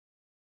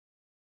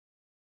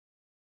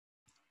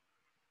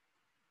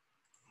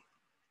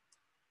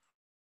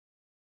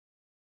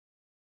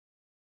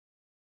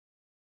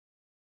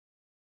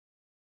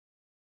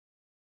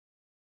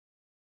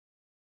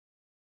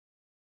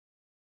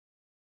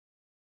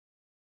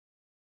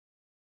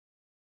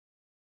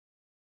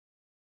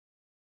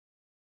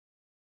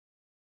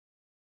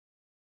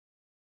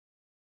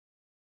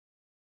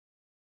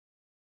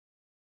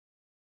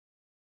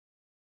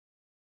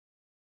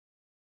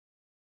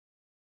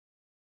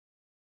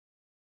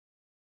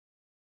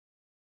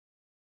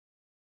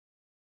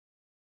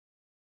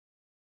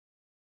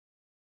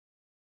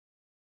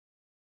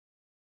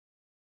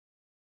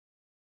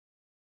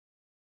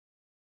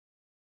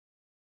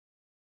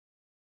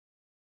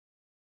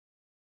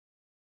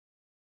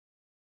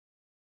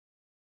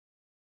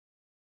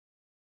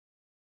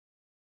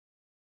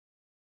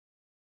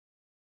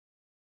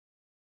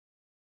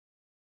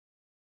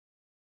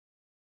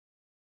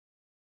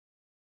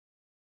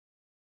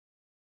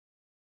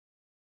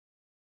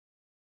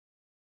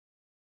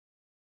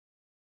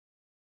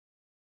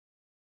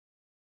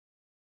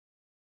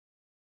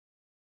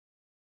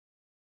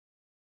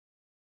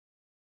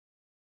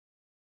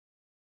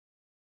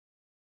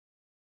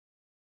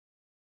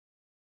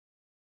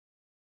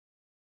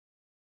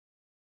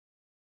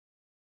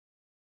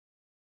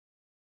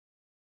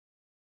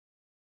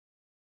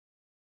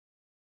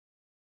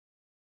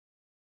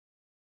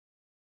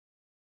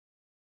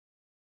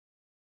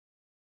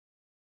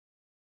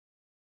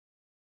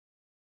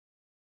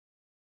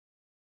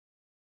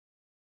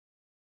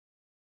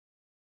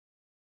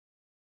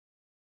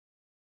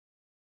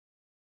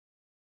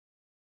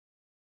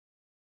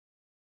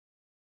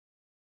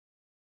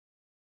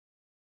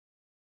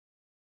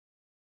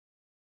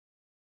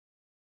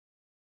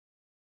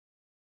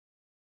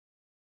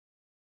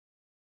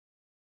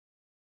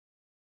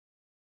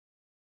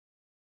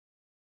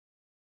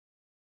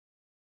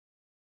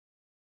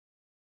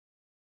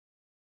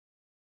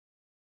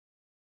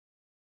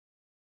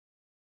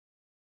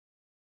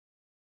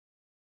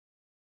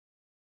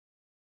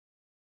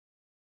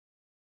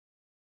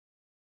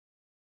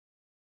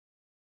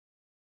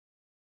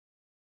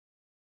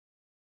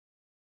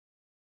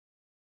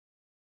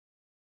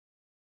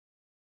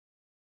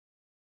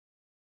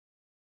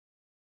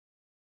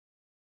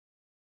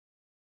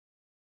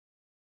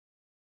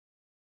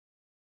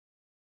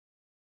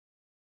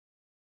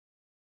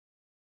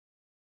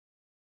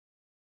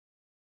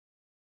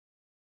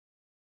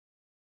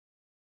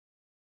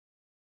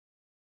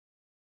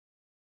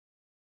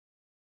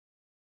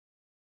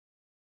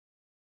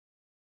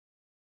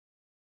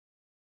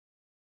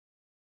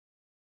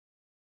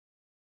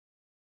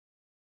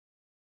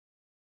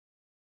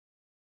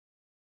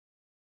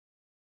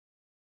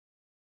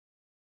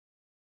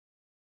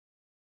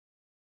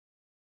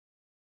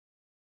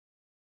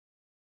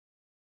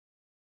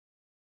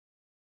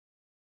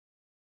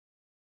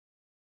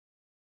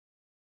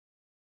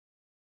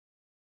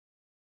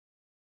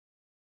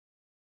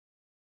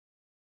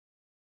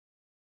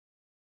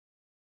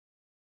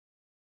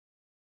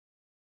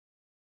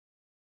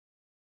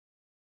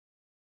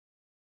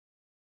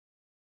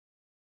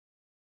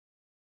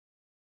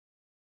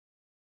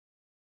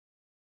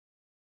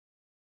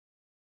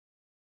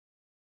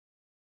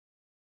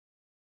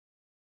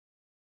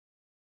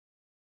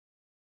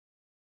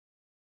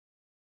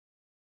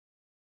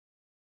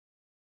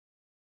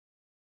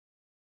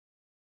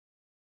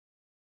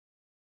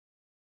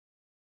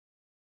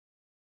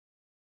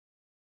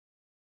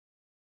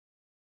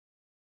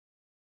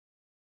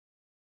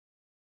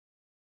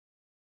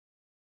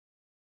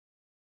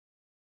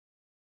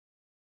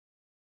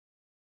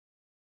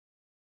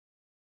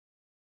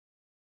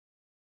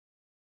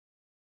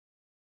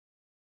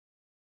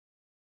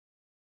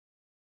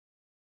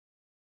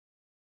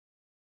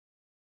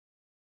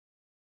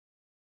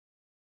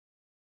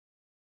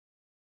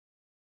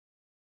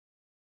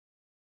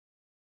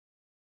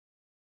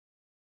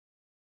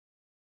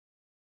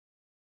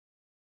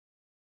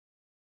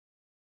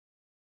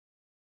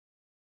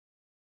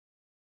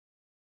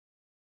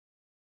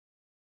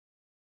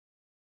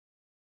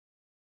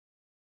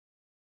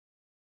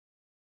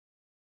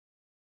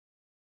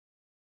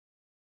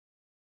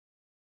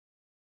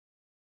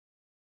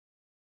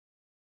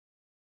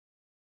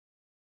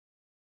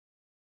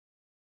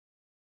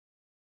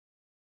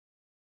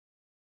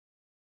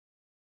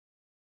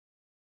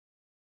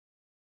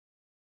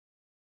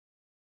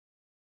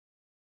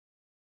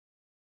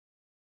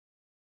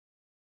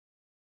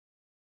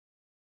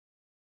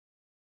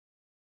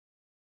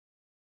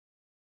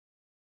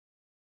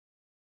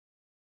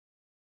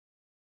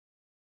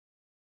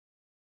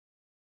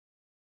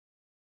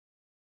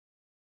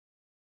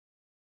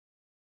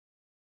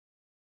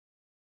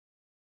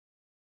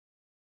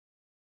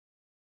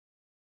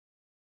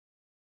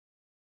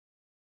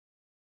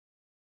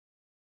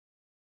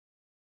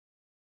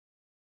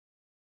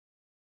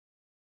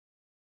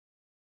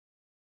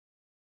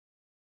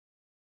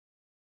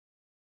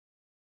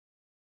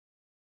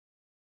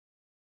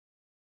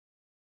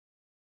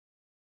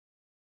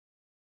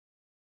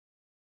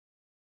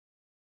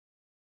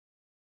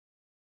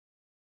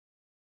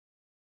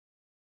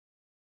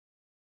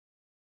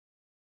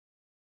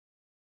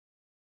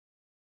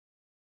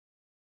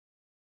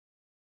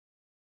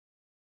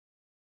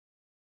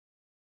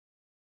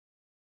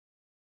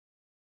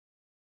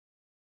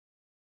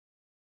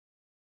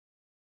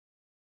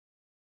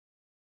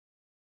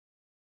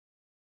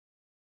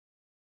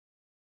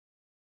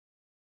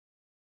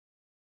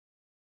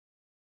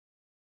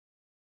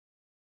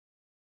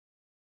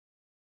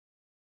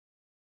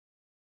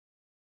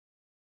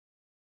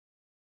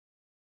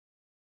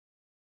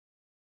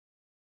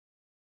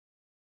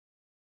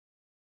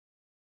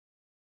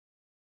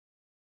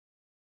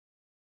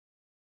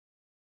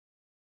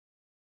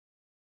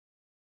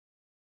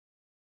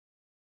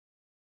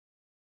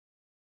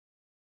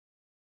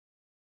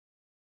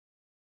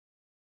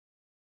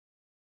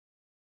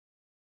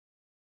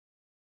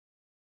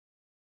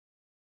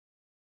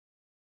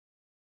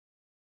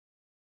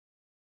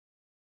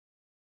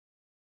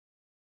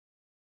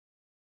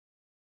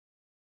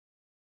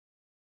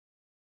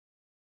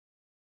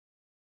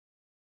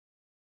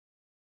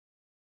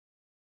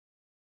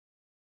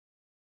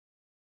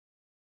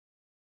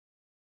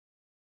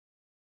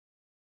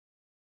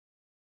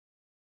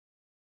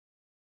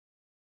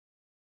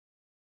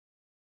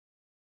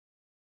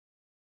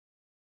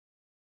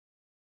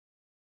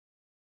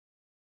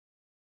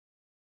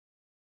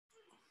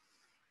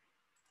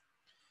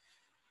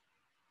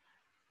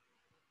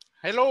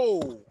Hello.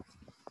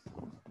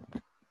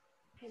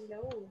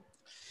 Hello.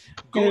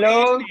 Good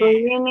Hello, good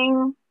evening.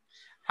 evening.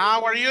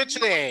 How are you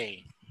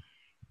today?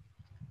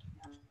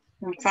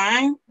 I'm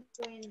fine.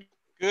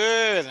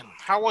 Good.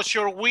 How was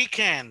your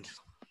weekend?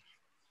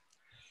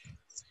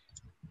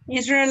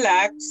 It's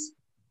relaxed.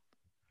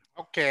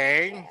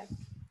 Okay. Yes,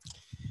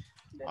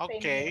 the same here.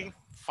 Okay.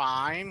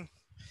 Fine.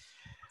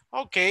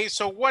 Okay.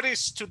 So what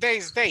is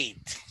today's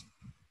date?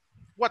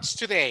 What's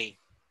today?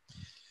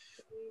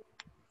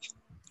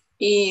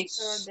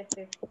 It's The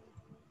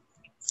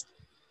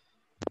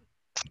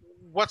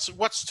 5th.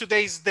 What's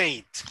today's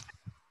date?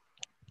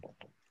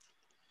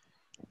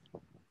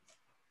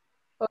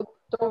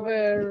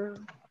 October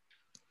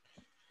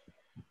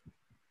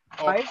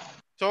 5th.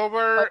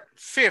 October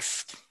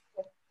 5th.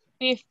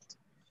 5th.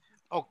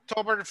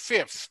 October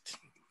 5th.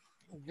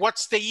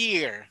 What's the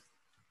year?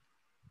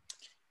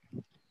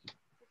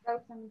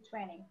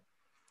 2020.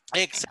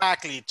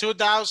 Exactly.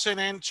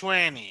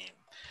 2020.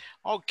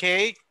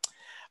 Okay.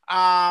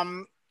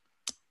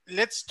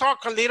 Let's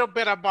talk a little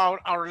bit about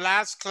our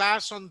last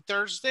class on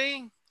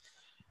Thursday.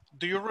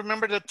 Do you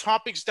remember the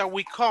topics that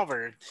we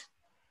covered?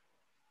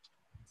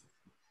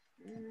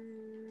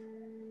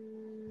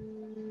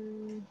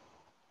 Mm,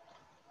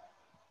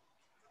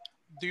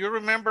 Do you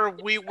remember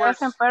we were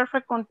Present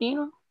perfect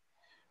continuous.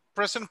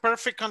 present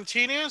perfect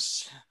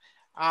continuous?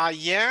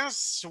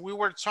 Yes, we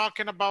were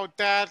talking about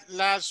that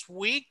last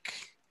week.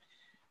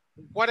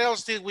 What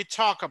else did we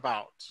talk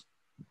about?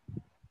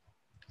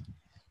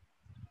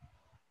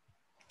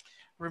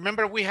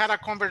 Remember we had a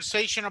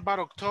conversation about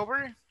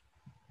October?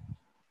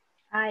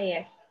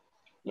 yes.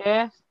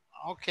 Yes.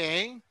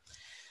 Okay.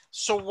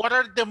 So what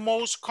are the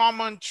most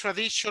common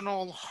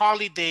traditional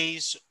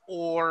holidays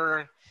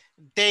or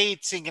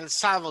dates in El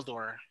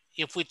Salvador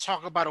if we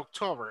talk about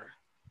October?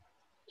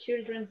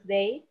 Children's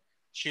Day.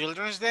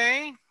 Children's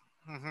Day.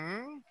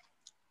 Mhm.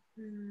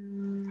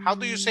 How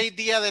do you Mm, say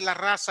Día de la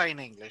Raza in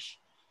English?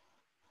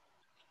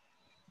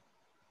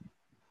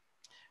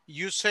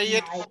 You say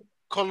it my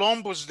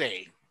Columbus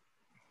Day.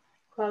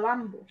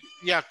 Columbus.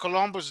 Yeah,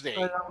 Columbus Day.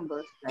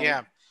 Columbus Day.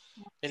 Yeah.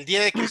 El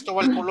Día de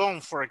Cristóbal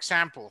Colón, for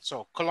example.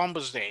 So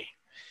Columbus Day.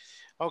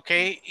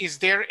 Okay. Is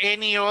there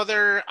any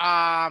other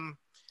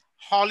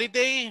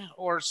holiday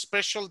or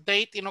special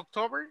date in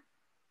October?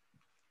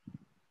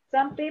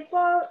 Some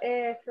people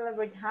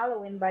celebrate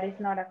Halloween, but it's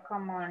not a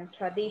common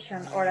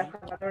tradition or a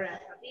Salvadoran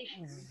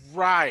tradition.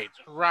 Right,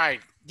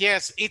 right.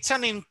 Yes, it's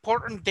an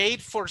important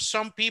date for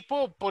some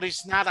people, but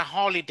it's not a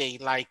holiday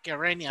like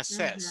Irenia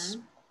says.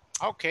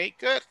 Okay,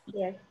 good.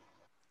 Yes.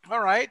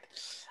 All right.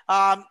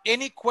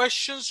 Any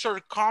questions or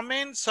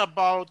comments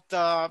about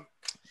the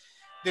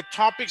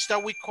topics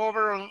that we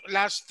covered on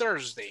last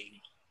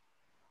Thursday?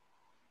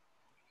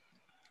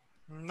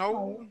 No?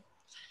 No.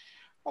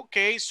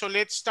 Okay, so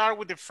let's start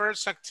with the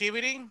first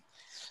activity.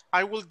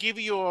 I will give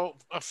you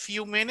a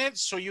few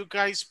minutes so you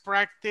guys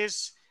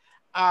practice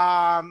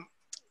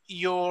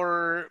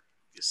your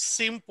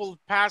simple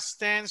past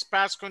tense,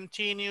 past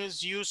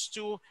continuous, used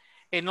to,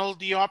 and all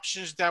the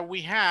options that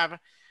we have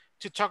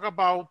to talk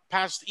about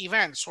past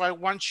events. So I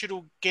want you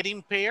to get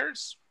in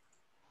pairs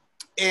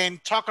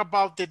and talk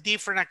about the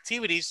different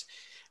activities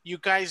you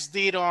guys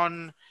did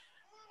on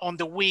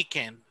the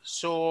weekend.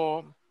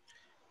 So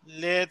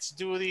let's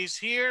do this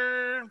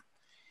here.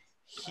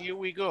 Here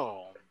we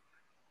go.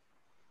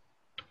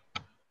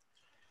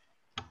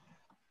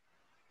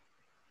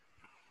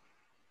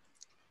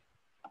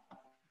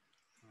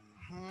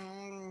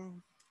 Hmm.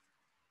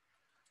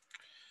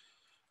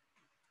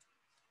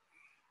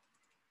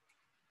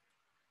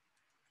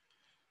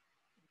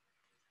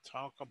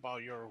 Talk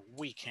about your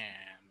weekend.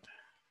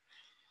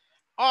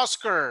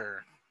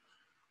 Oscar.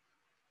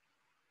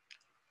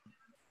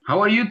 How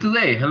are you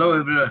today? Hello,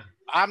 everyone.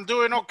 I'm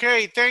doing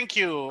okay, thank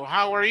you.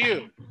 How are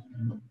you?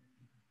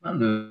 I'm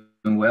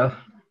doing well.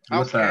 It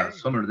was Okay, a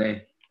summer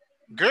day.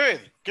 good,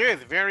 good,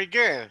 very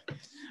good.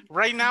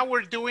 Right now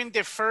we're doing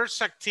the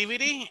first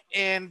activity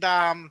and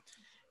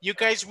you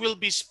guys will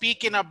be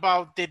speaking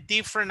about the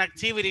different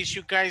activities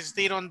you guys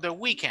did on the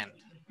weekend.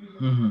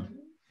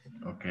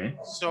 Okay.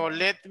 So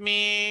let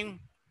me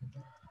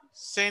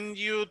send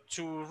you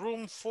to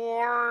room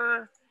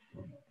 4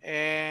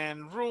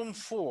 and room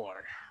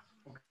 4.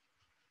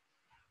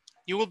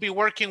 You will be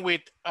working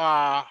with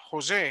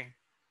Jose.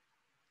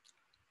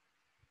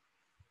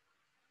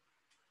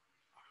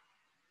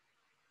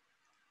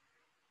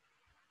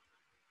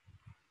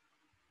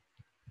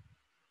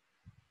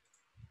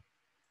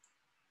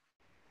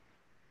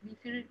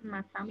 Visit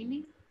my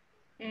family.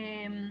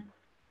 Um,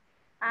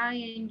 I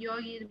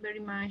enjoy it very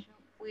much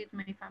with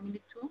my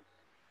family too.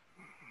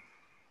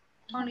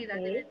 Only that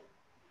Okay. it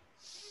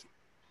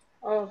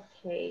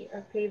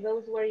Okay.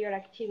 Those were your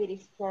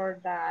activities for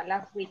the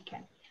last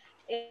weekend.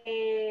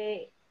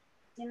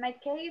 In my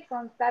case,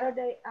 on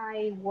Saturday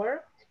I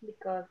worked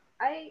because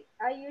I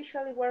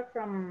usually work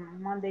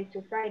from Monday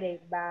to Friday,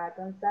 but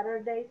on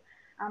Saturdays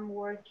I'm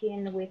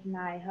working with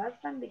my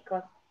husband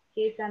because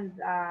he's in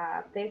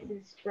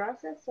thesis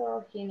process,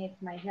 so he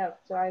needs my help.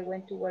 So I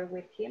went to work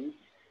with him,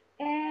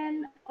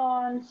 And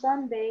on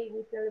Sunday,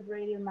 we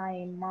celebrated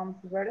my mom's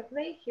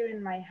birthday here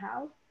in my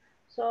house.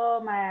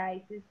 So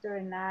my sister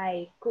and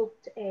I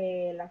cooked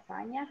a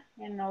lasagna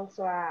and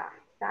also a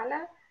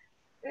salad.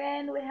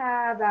 And we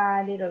have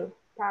a little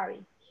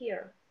party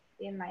here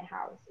in my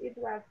house. It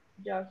was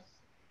just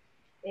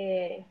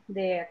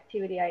the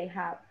activity I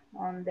had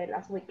on the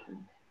last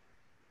weekend.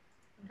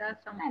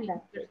 That sounds And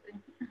that's it.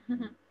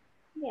 interesting.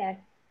 Yes.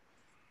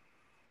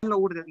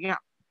 Loaded, yeah,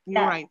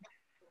 you're Yeah. right.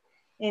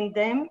 And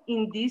then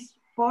in this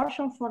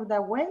portion for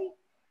the way,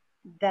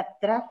 the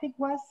traffic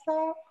was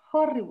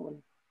horrible.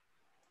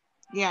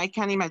 Yeah, I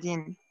can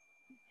imagine.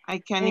 I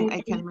can And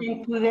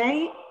imagine.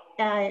 today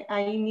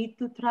I need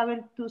to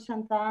travel to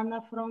Santa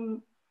Ana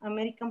from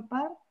American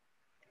Park.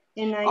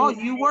 And Oh,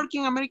 you work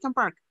in American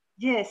Park?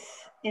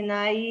 Yes, and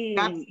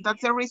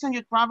That's the reason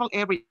you travel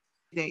every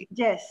day.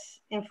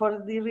 Yes, and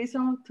for the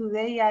reason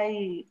today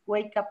I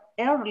wake up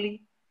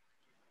early.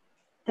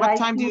 What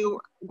time do you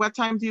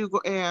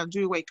go, do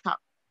you wake up?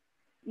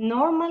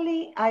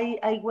 Normally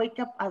I wake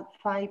up at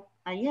 5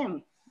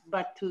 a.m.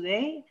 but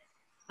today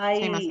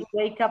I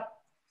wake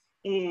up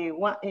 1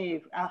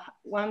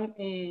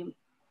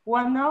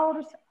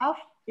 hour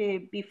after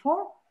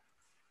before.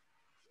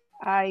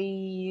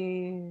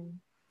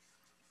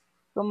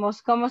 ¿Cómo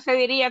se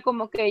diría?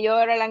 Como que yo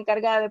era la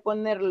encargada de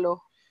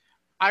ponerlo.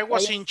 I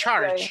was in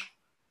charge.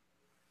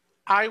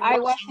 I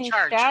was in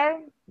charge.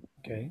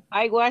 Okay.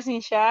 I was in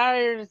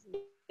charge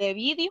the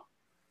video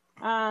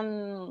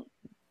and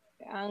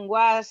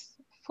was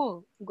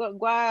food.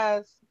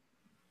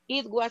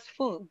 It was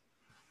food.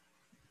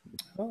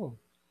 Oh.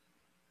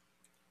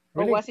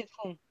 Or Really? was it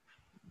fun?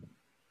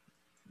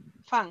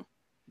 Fun.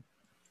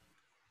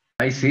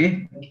 I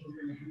see.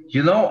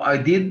 You know, I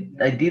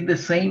did the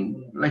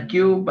same like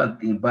you,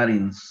 but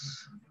on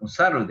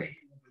Saturday.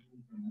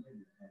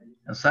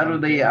 On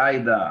Saturday,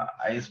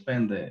 I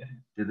spend the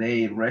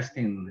day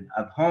resting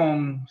at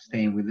home,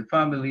 staying with the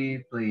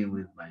family, playing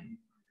with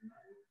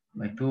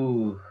my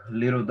two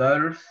little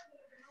daughters.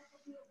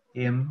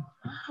 It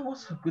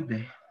was a good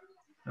day.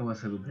 It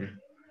was a good day.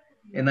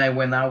 And I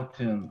went out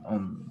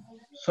on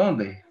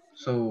Sunday.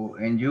 So,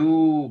 and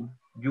you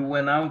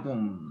went out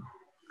on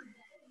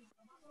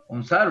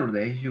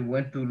Saturday. You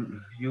went to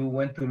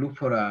look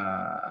for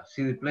a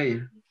CD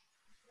player.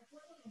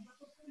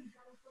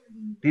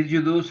 Did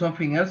you do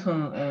something else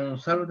on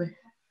Saturday?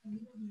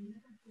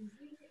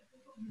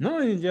 No,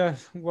 it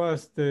just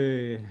was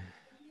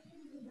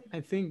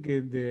I think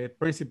the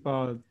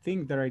principal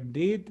thing that I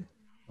did.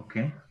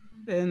 Okay.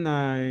 And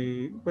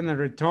when I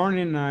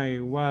returned,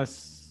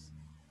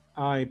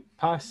 I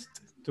passed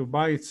to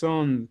buy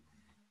some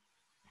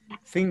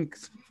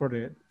things for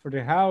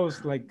the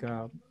house, like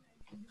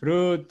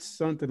fruits,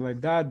 something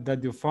like that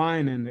you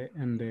find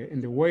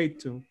in the way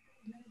to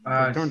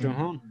return to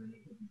home.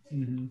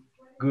 Mm-hmm.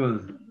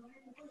 Good.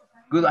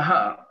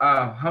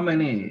 How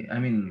many? I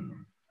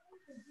mean,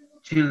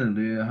 children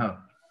do you have?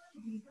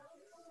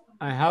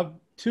 I have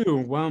two,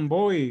 one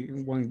boy,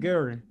 one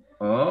girl.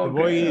 Oh,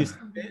 okay.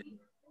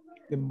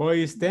 The boy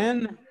is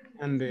 10,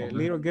 and the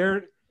little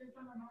girl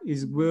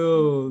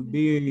will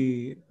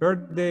be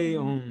birthday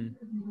on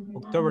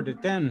October the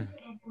 10th.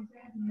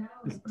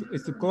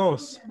 It's too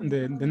close.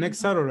 The next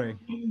Saturday.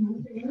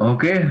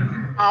 Okay.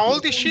 How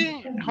old is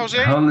she,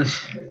 Jose? How old is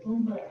she?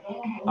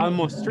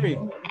 Almost 3.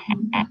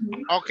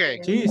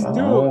 Okay. She is 2.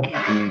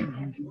 Okay.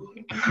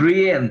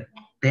 3 and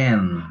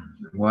 10.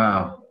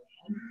 Wow.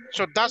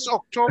 So that's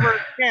October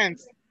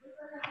 10th.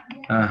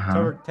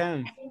 October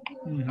 10th.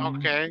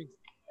 Okay.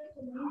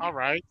 All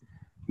right.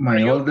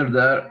 My older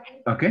daughter.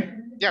 Okay.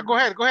 Yeah, go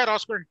ahead,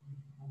 Oscar.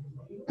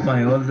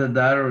 My older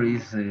daughter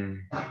is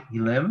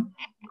 11,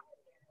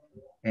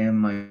 and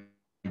my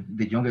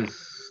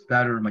youngest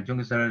daughter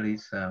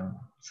is 7.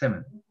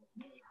 7.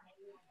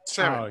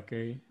 Oh,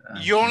 okay.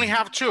 You only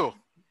have 2.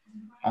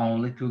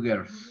 Only 2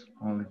 girls.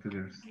 Only 2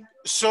 girls.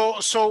 So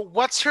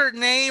what's her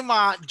name?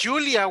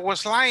 Julia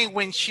was lying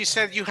when she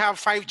said you have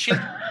 5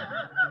 children.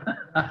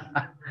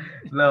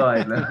 No,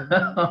 I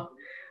know.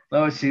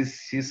 No,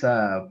 she's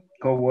a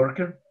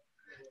co-worker,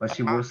 but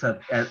she works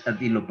at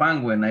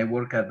Ilopango, and I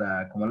work at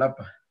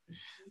Comalapa.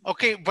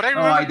 Okay, but I No,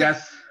 remember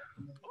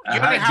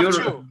you only have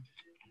 2.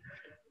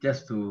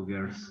 Just 2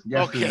 girls.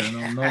 Just okay. 2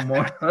 girls. No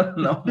more.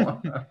 No more.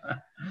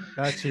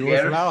 That she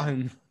was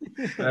laughing.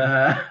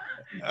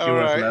 She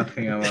was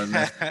laughing about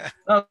that.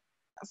 No.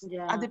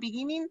 At the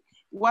beginning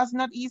was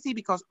not easy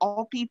because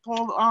all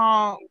people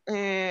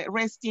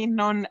resting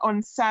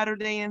on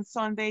Saturday and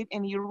Sunday,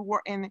 and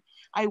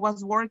I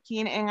was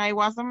working, and I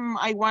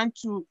want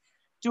to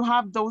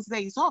have those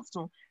days off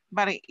too.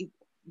 But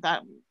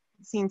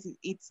since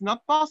it's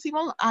not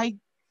possible,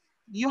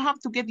 you have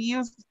to get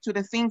used to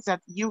the things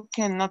that you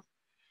cannot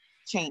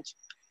change.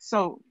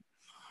 So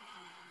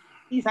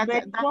it's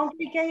very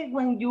complicated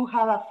when you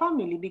have a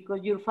family,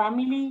 because your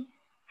family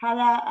had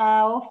a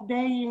off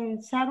day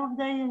in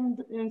Saturday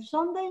and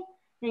Sunday,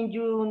 and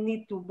you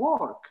need to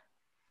work.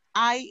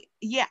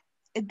 Yeah,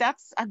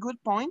 that's a good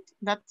point.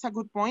 That's a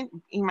good point.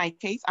 In my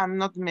case, I'm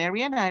not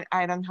married.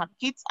 I don't have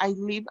kids. I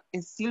live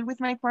still with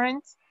my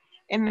parents,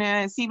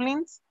 and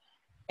siblings,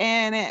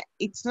 and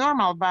it's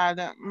normal. But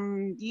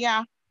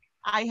yeah,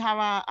 I have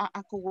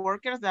a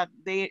coworkers that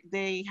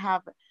they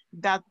have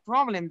that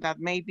problem, that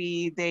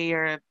maybe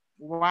their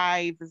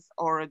wives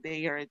or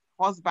their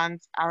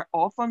husbands are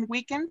off on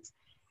weekends,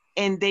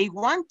 and they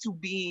want to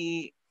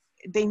be,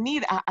 they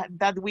need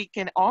that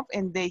weekend off,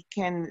 and they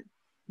can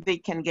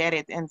get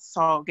it, and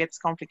so it gets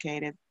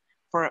complicated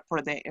for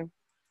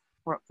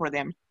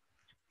them.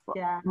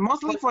 Yeah.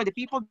 Mostly for the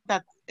people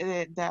that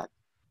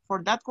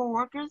for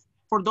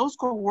those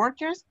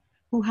coworkers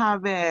who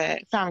have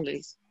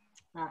families,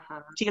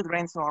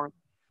 children,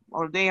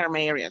 or they are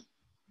married.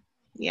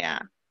 Yeah.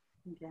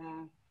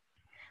 Yeah.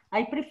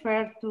 I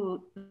prefer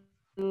to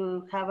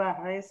have a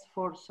rest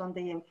for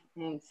Sunday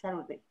and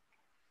Saturday.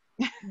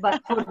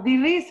 But for the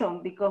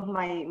reason, because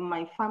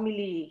my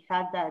family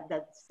had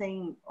that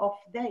same off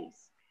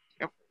days.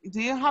 Do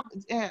you have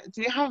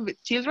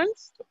children,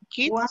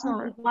 kids?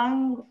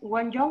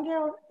 One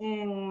younger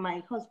and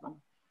my husband.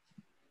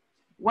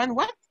 One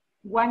what?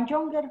 One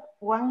younger,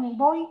 one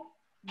boy,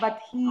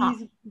 but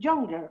he's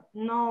younger,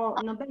 no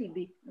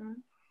baby.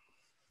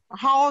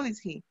 How old is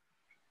he?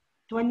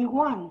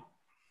 21.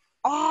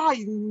 Oh,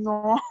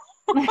 no.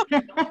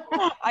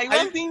 I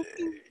was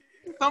thinking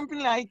something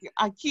like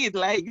a kid,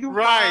 like.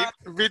 Right,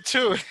 me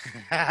too.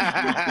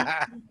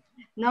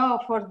 No,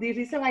 for the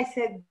reason I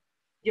said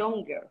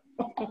younger.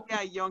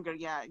 Yeah, younger,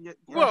 yeah.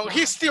 Well,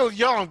 he's still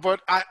young,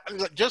 but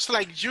just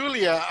like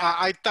Julia,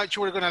 I thought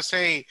you were going to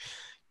say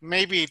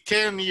maybe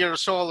 10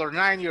 years old or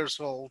 9 years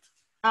old.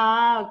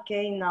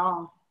 Okay,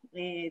 no.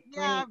 20,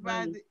 yeah,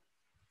 but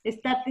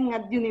starting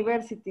at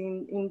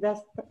university in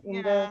those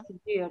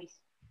years.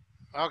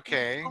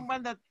 Okay.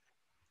 Someone that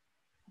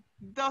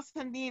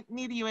doesn't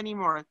need you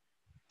anymore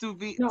to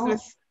be to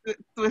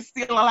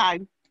still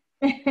alive.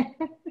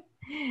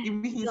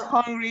 If he's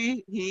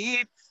hungry, he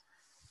eats.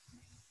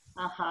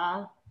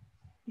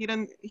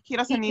 He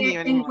doesn't need you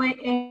anymore.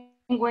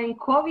 And when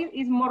COVID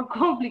is more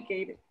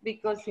complicated,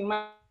 because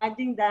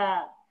imagine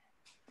that.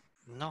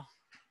 No.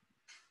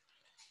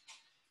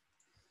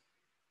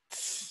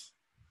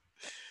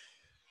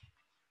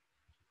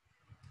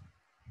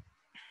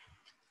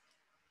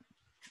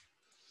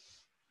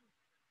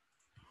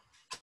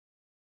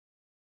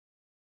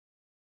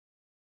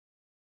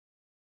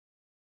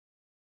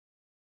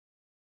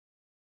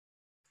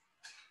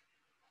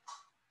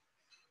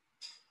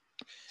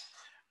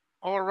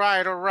 All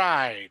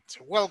right.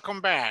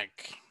 Welcome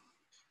back.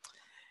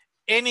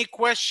 Any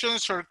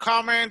questions or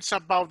comments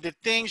about the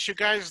things you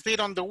guys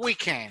did on the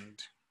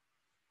weekend?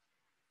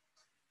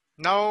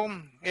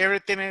 No?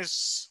 Everything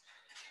is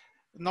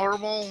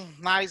normal,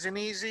 nice and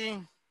easy?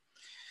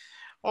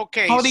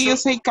 Okay. How do you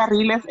say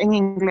carriles in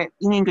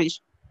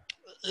English?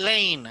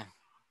 Lane.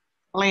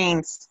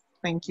 Lanes.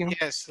 Thank you.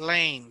 Yes,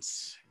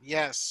 lanes.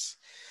 Yes.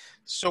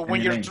 So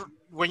when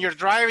you're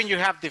driving, you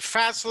have the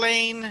fast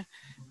lane,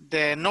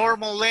 the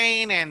normal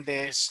lane, and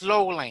the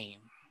slow lane.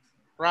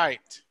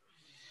 Right.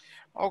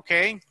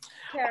 Okay.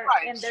 Sure.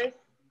 Right. And there's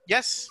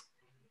yes.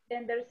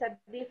 And there's a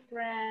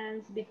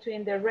difference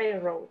between the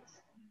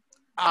railroads.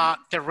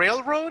 The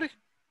railroad?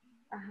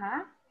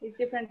 It's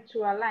different to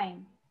a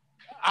line.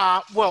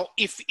 Well,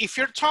 if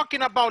you're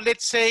talking about,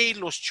 let's say,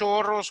 Los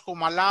Chorros,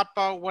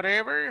 Comalapa,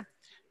 whatever,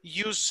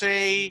 you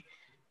say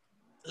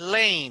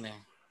lane,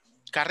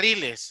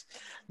 carriles.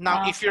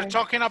 Now, if you're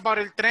talking about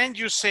El Tren,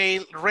 you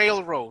say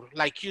railroad,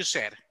 like you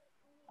said.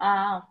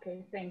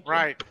 Okay, thank you.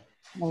 Right.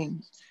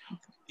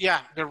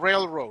 Yeah, the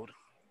railroad.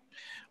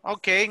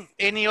 Okay,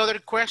 any other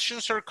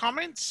questions or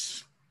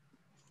comments?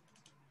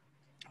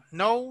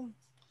 No?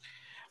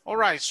 All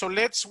right, so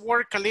let's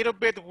work a little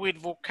bit with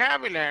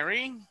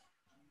vocabulary.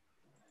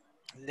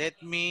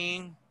 Let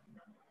me...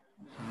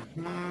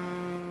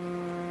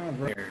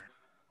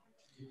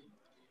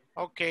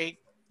 Okay.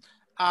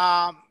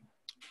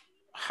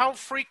 How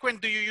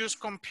frequent do you use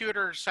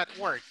computers at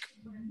work?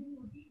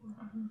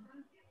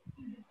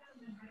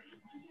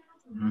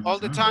 All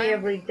the time?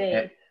 Every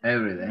day.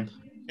 Every day.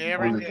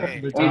 Every day.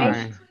 All the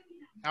time.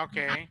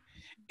 Okay.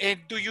 And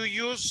do you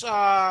use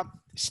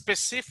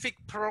specific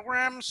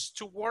programs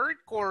to work,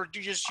 or do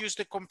you just use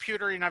the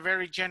computer in a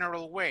very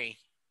general way?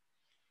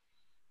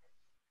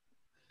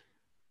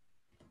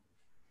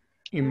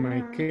 In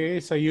my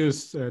case, I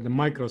use the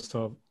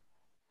Microsoft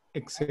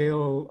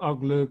Excel,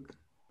 Outlook.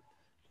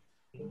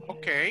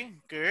 Okay,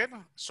 good.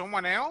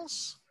 Someone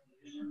else?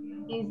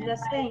 It's the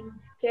same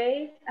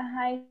case.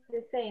 It's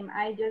the same.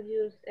 I just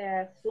use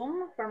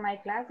Zoom for my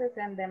classes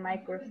and the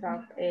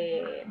Microsoft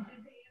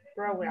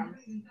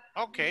programs.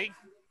 Okay,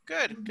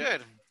 good,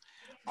 good.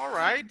 All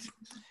right.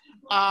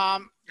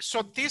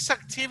 So this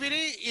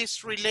activity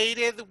is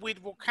related with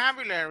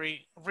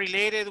vocabulary,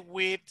 related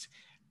with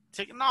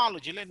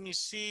technology. Let me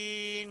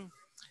see.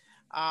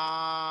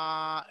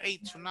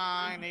 8 to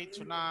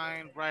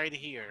 9, right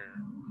here.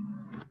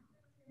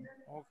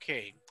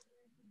 Okay.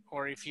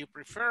 Or if you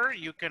prefer,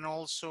 you can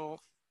also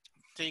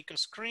take a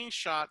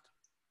screenshot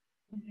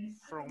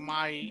from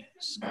my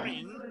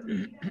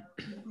screen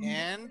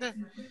and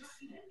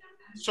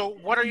So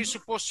what are you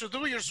supposed to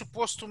do? You're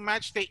supposed to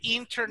match the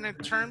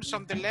internet terms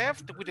on the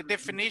left with the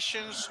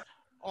definitions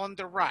on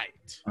the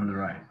right. On the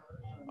right.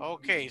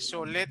 Okay,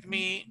 so let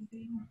me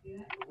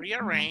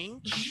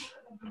rearrange,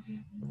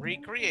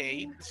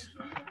 recreate,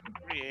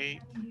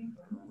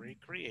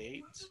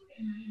 recreate,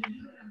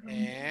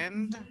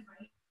 and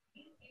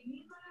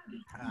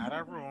add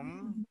a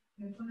room.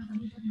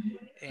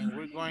 And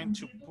we're going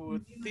to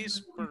put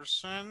this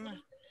person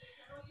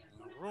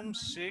in room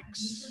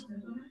 6.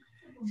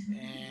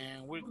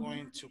 And we're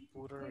going to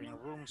put her in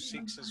room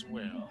 6 as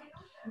well.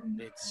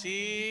 Let's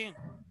see.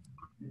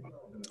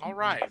 All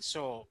right,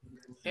 so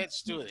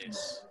let's do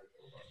this.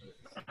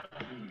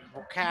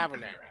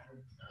 Vocabulary.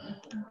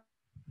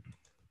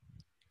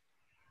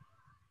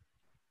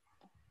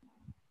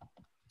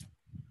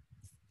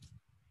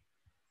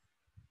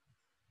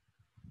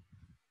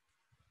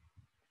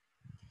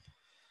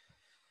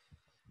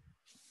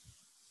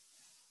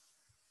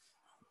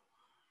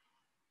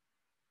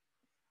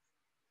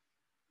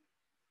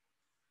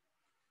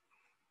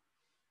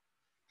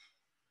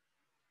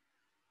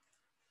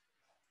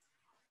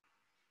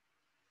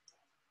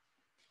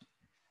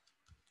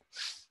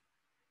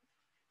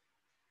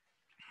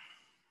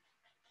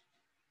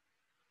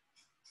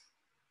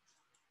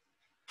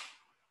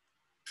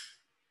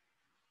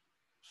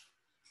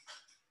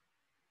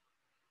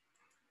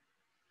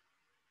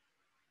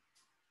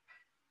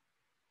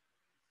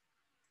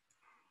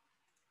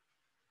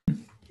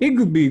 It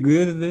could be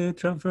good, the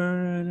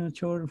transfer and a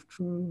short. It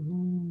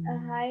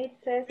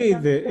says Hey,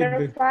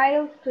 transfer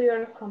files to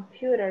your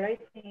computer. I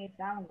think it's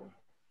download.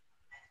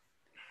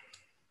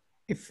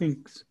 I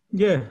think,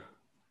 yeah.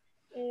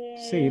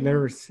 See,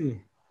 let's see.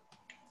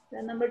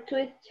 The number 2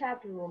 is chat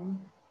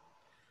room.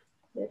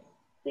 Let's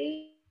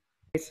see.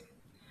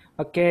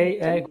 Okay,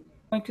 I'm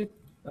going to,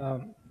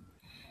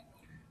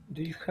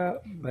 do you have,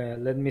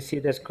 let me see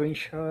the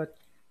screenshot.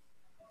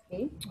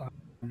 Okay.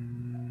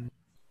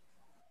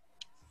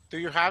 Do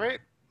you have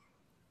it?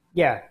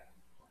 Yeah,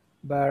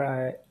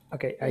 but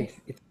okay,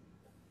 it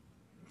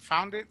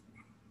found it?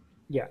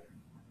 Yeah.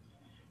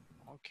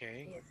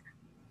 Okay. Yes.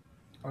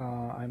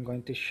 I'm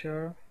going to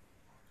share.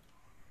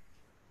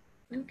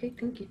 Okay,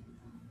 thank you.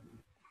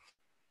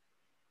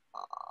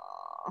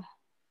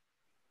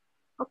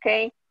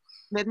 Okay.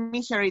 Let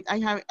me share it. I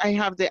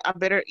have a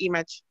better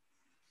image.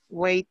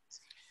 Wait.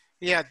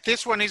 Yeah,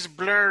 this one is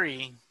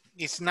blurry.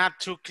 It's not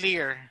too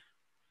clear.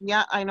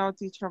 Yeah, I know,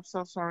 teacher. I'm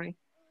so sorry.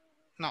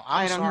 No,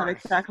 I don't have sorry.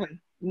 exactly.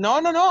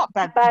 No.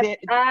 But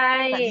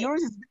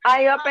yours is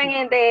I open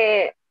in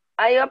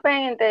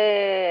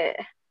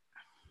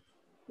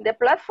the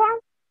platform.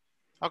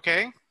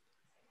 Okay.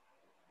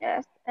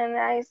 Yes, and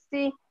I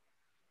see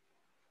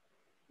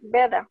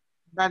better.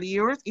 But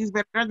yours is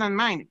better than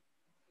mine.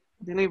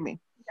 Believe me.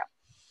 Yeah.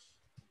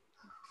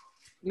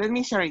 Let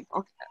me share it.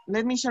 Okay.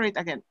 Let me share it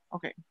again.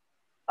 Okay.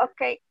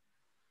 Okay.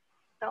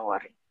 Don't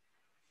worry.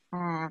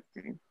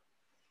 Okay.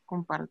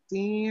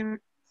 Compartir.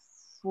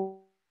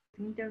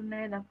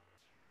 Internet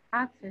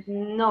access.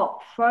 No,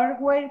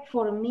 firmware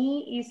for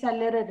me is a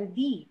letter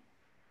D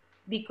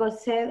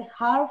because it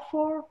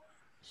hardware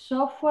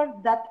software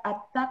that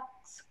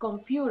attacks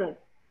computer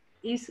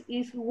is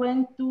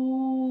when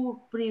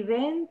to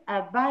prevent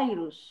a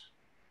virus.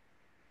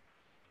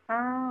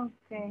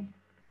 Okay.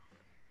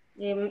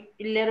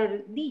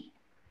 Letter D.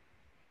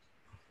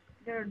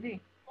 Letter D.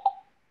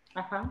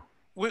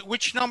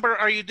 Which number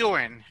are you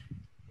doing?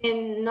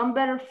 In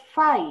number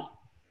 5.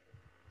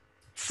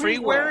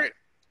 Freeware?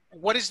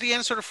 What is the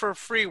answer for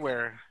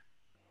freeware?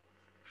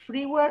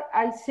 Freeware,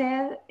 I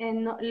said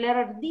in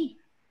letter D.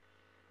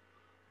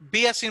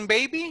 B as in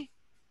baby?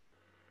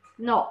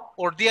 No.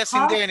 Or D as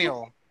in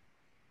Daniel?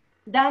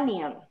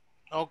 Daniel.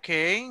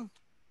 Okay.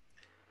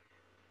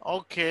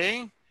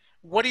 Okay.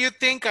 What do you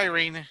think,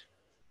 Irene?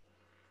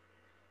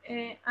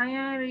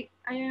 I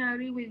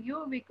agree with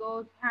you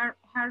because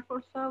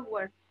hardware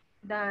software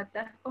that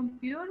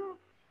computer.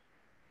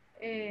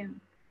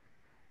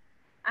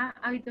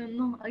 I don't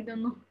know.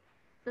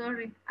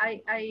 Sorry,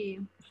 I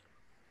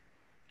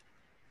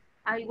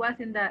was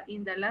in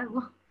the last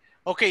one.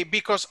 Okay,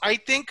 because I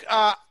think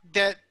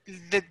that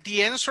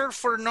the answer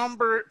for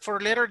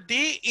letter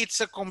D,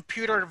 it's a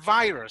computer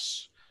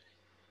virus.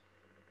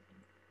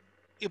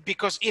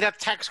 Because it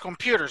attacks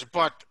computers,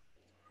 but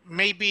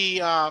maybe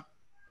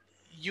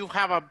you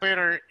have a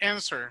better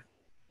answer.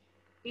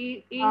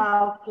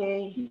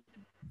 Okay.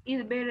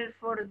 It's better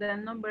for the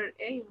number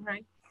 8,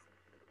 right?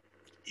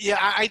 Yeah,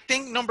 I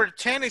think number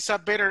 10 is a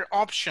better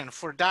option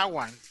for that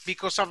one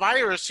because a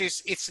virus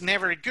it's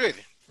never good,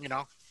 you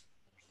know.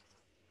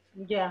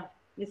 Yeah,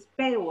 it's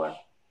spyware.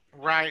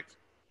 Right.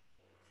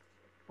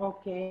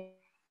 Okay.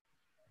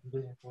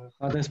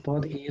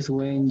 Hotspot is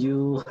when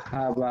you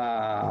have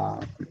a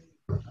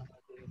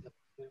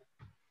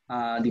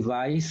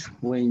device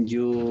when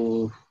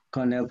you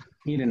connect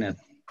internet.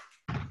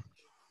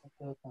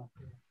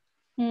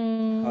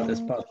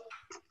 Hotspot.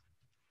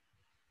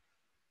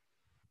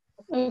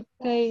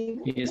 Okay,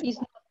 Yes. it's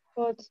not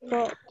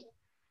hotspot.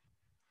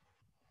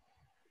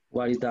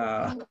 What is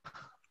the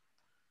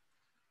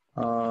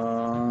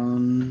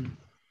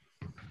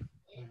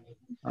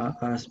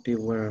As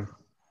beware.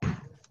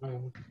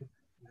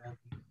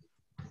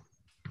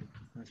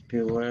 As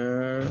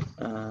beware.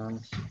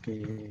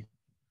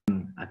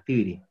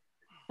 Activity.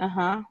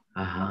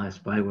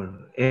 Spider.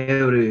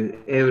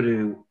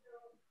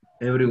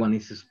 Everyone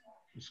is a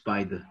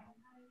spider.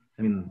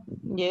 I mean.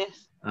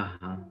 Yes.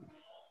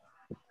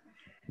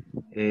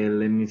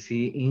 Let me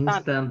see.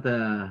 Instant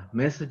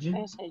messaging.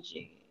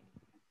 Messaging.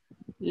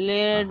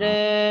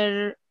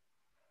 Letter.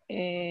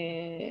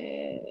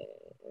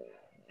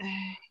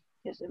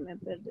 Ya se me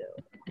perdió.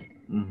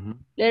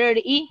 Letter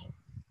E.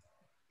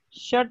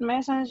 Short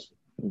messages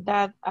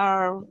that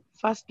are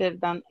faster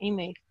than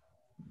email.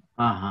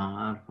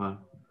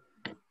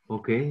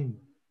 Okay.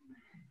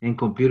 And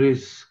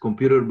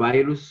computer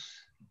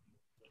virus.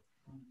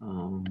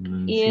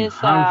 Is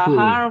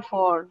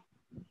harmful.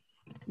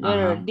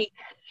 Letter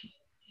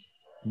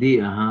D.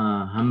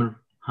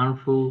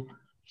 Harmful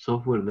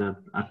software that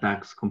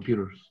attacks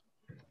computers.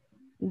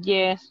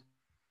 Yes.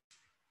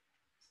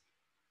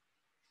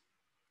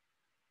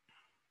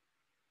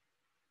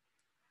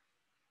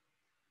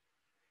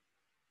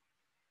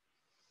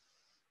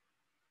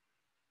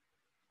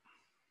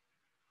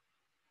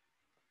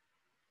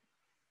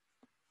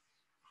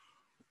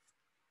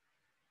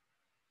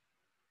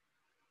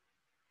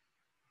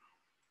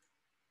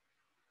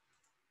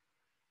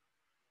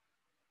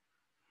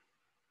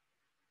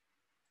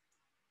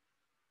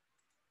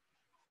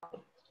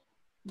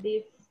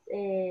 This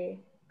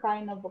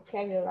kind of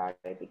vocabulary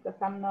because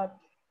I'm not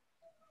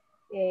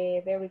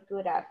very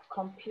good at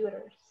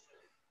computers.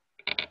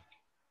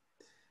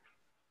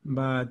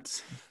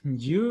 But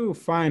you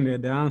find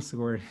the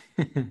answer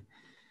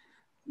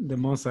the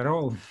most at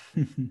all.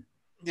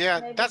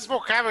 Yeah, that's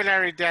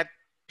vocabulary that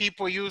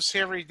people use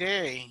every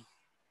day.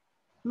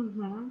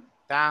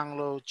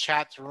 Download,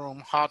 chat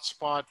room,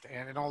 hotspot,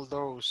 and all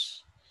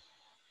those.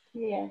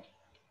 Yeah.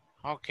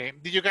 Okay.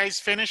 Did you guys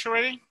finish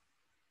already?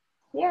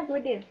 Yes, we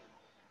did.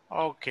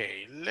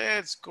 Okay,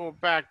 let's go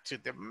back to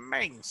the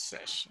main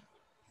session.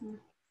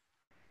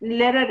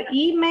 Letter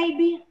E,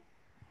 maybe.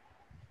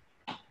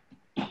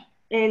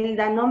 And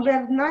the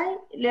number 9,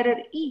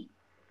 letter E.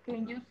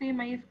 Can you see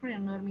my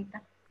screen,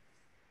 Normita?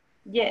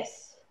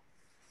 Yes.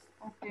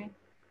 Okay.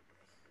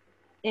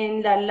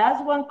 And the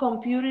last one,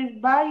 computer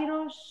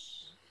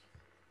virus.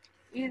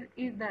 Is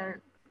the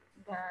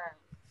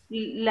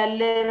La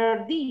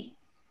letter D.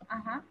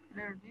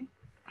 Letter D.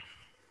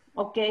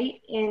 Okay,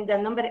 and the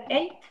number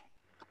 8,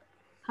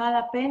 had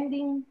a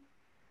pending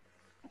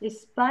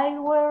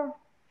spyware.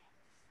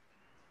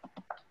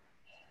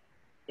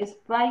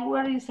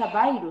 Spyware is a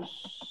virus.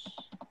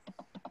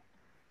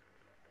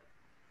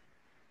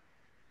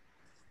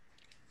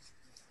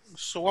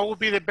 So what would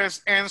be the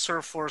best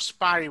answer for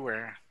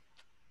spyware?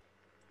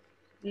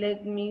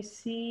 Let me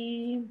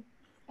see.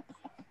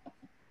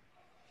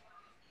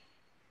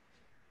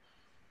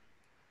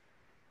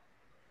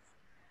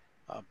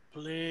 A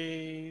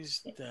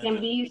place that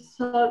can be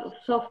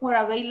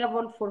software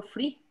available for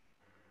free.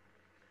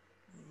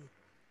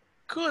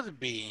 Could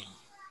be.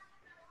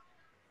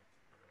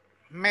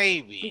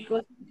 Maybe.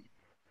 Because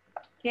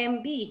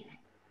can be.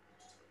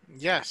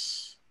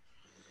 Yes.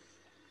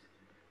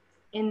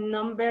 And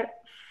number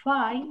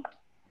 5.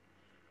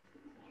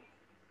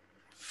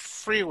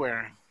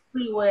 Freeware.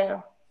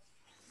 Freeware.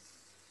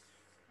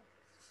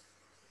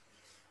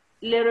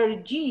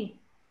 Letter G.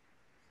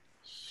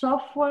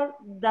 Software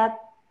that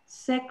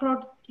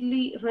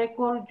secretly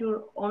record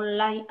your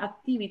online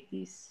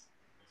activities.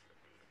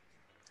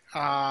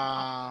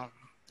 No,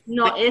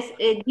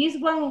 this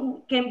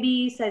one can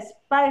be a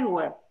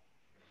spyware.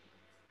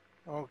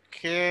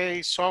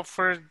 Okay,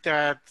 software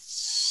that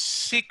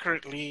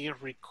secretly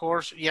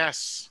records,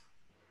 yes.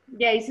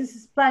 Yeah, this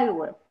is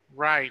spyware.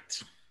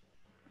 Right.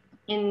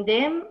 And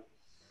then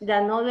the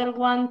another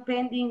one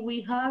pending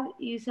we have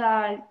is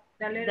the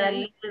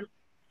letter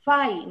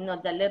 5,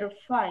 not the letter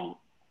 5.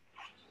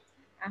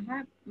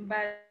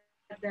 But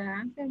the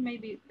answer may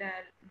be the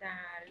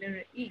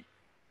letter E.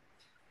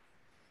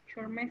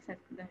 Short messages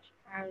that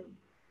are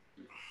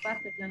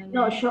faster than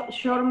no,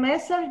 short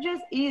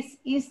messages is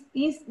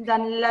the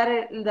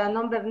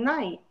number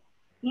 9.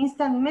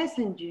 Instant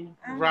messaging.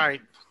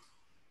 Right.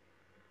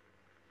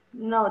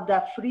 No,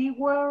 the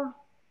freeware.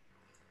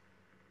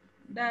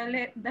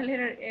 The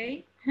letter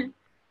A.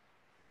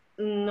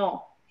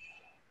 No.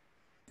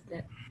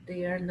 That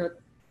they are not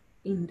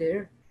in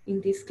there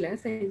in this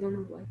class. I don't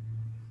know why.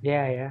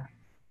 Yeah.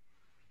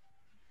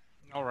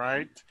 All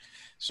right.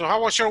 So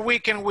how was your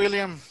weekend,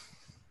 William?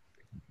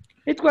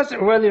 It was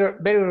really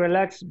very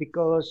relaxed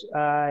because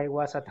I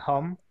was at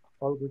home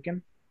all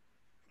weekend.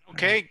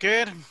 Okay,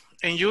 good.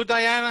 And you,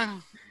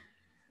 Diana?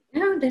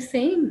 Yeah, the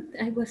same.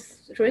 I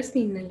was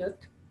resting a lot.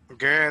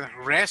 Good.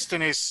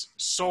 Resting is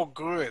so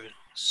good.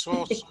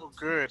 So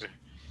good.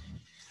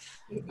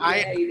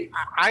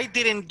 I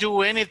didn't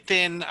do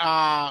anything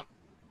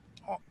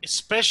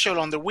special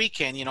on the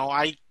weekend. You know,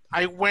 I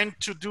went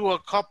to do a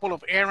couple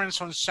of errands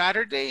on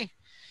Saturday,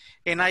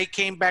 and I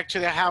came back to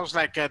the house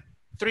like at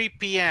 3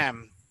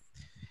 p.m.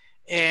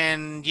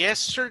 And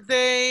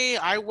yesterday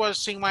I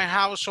was in my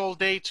house all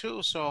day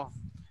too, so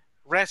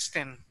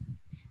resting.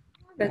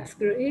 That's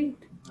great.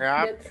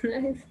 Yeah. That's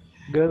nice.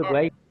 Good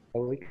way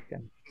for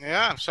weekend.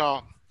 Yeah,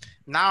 so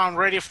now I'm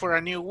ready for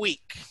a new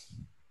week.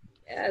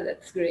 Yeah,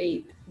 that's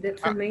great.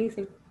 That's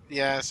amazing.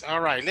 Yes,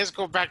 all right, let's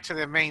go back to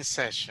the main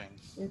session.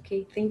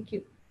 Okay, thank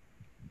you.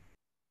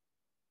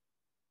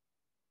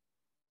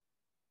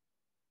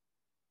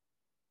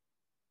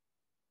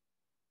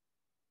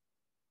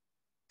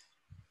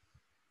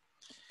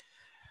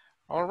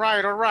 All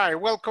right,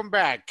 welcome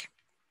back.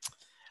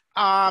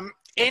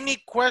 Any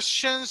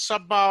questions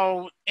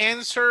about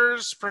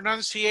answers,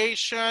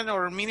 pronunciation,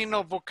 or meaning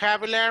of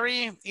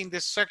vocabulary in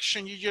the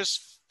section you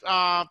just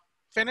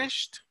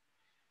finished?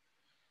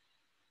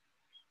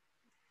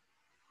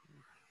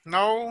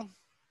 No?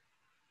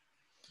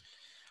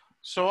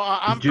 So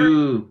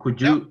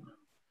could you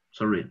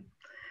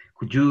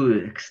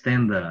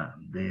extend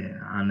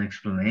an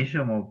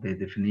explanation of the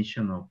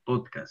definition of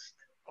podcast?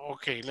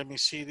 Okay, let me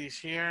see this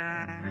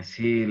here. I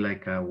see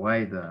like a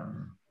wide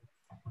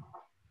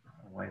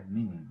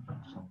meaning.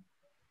 So.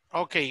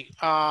 Okay,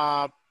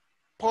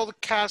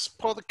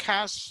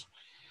 podcast.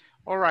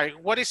 All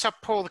right, what is a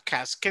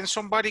podcast? Can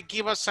somebody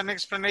give us an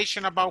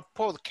explanation about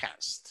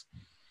podcast?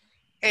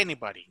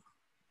 Anybody?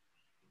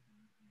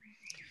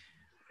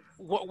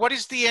 What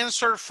is the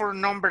answer for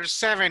number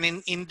 7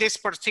 in this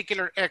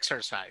particular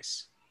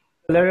exercise?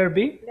 Letter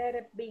B?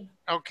 Letter B.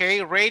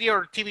 Okay, radio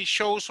or TV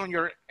shows on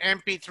your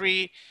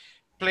MP3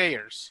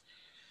 players.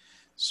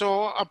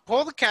 So a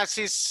podcast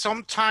is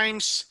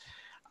sometimes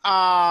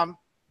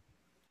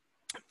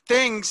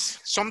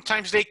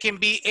sometimes they can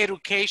be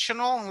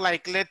educational,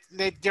 like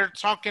they're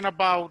talking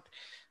about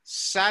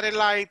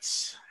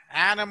satellites,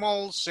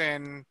 animals,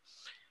 and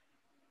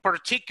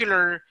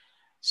particular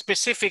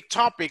specific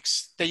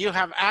topics that you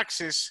have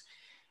access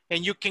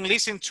and you can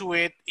listen to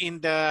it in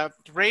the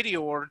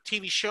radio or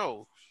TV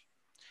show.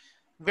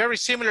 Very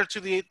similar to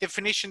the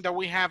definition that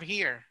we have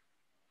here.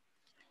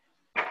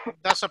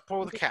 That's a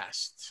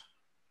podcast.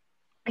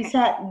 It's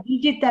a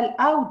digital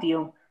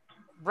audio.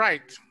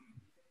 Right.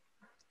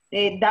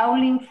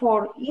 Downloading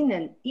for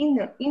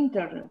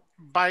internet.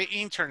 By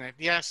internet,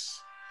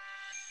 yes.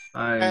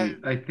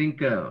 I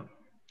think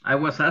I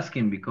was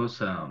asking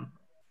because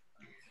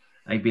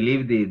I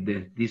believe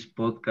this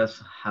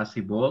podcast has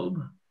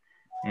evolved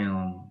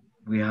and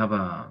we have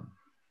a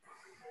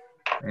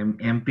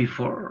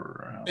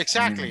MP4.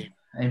 Exactly.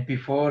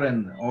 MP4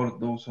 and all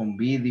those on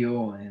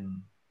video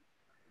and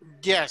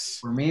yes.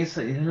 For me, it's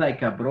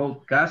like a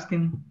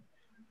broadcasting,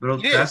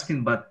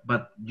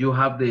 but you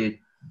have the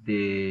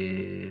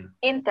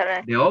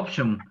internet. The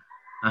option.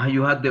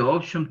 You have the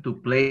option to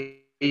play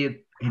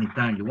it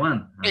anytime you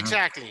want.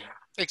 Exactly.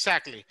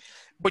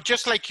 But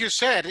just like you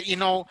said, you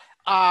know,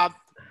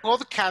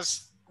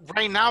 podcasts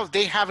right now,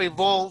 they have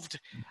evolved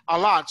a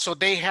lot. So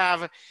they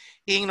have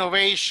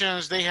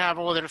innovations, they have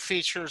other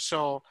features.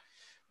 So,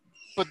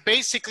 but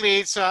basically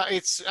it's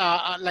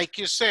like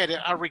you said,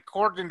 a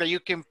recording that you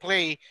can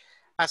play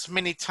as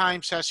many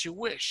times as you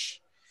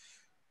wish.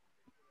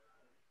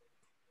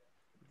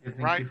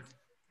 Right?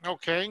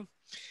 Okay.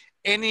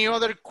 Any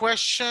other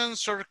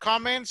questions or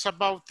comments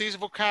about this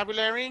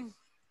vocabulary?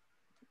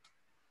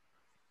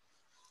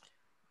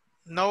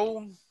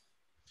 No?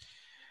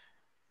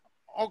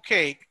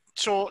 Okay,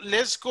 so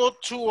let's go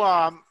to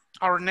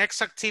our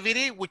next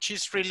activity, which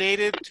is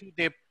related to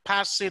the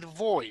passive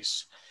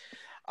voice.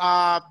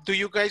 Do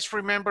you guys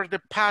remember the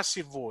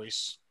passive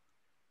voice?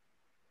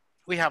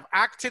 We have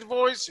active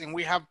voice and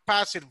we have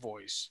passive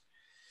voice.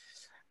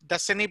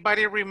 Does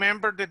anybody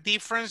remember the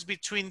difference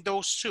between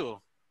those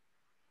two?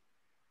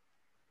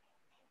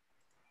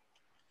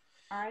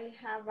 I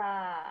have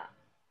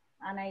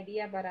an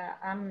idea, but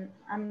I'm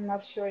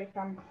not sure if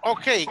I'm...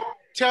 Okay,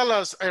 tell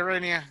us,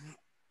 Irenia.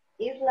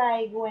 It's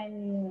like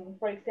when,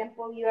 for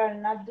example, you are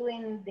not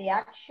doing the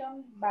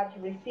action, but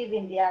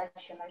receiving the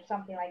action or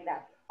something like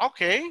that.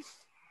 Okay,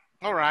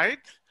 all right.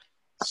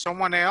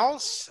 Someone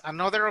else,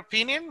 another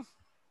opinion?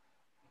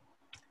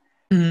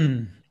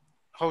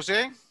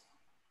 Jose?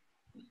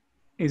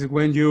 Is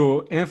when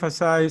you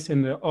emphasize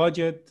in the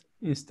object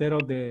instead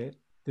of the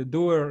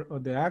doer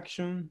of the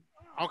action.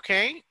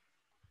 Okay,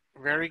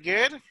 very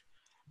good.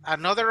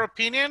 Another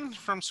opinion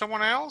from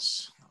someone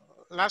else?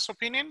 Last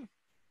opinion?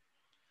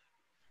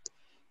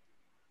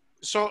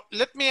 So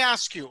let me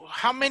ask you,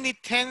 how many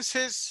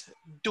tenses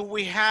do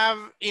we have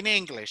in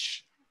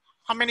English?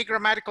 How many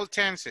grammatical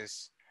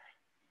tenses?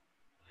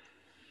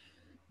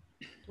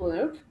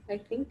 12, I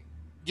think.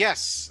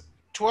 Yes,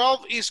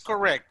 12 is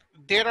correct.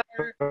 There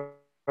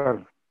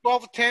are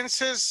 12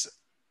 tenses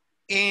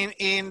in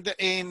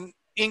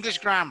English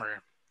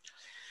grammar.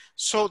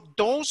 So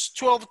those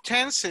 12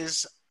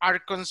 tenses are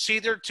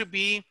considered to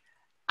be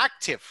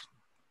active.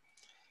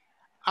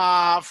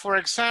 For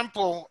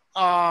example,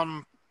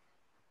 I'm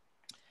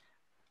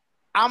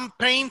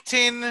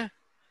painting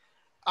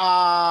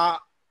a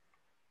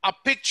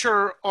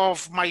picture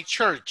of my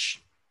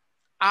church.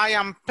 I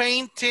am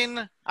painting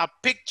a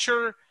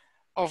picture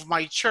of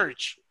my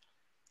church.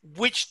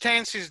 Which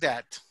tense is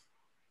that?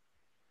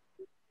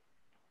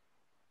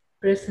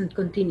 Present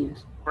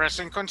continuous.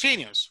 Present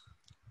continuous.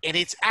 And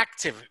it's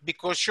active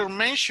because you're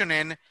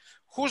mentioning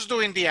who's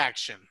doing the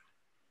action.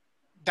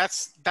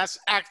 That's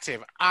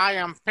active. I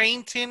am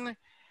painting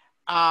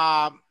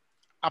a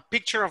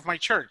picture of my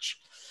church.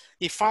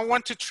 If I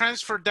want to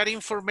transfer that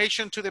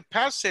information to the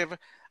passive,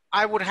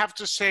 I would have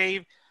to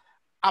say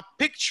a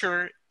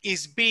picture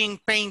is being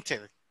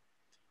painted.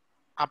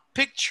 A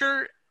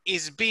picture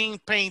is being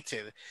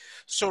painted.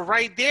 So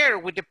right there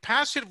with the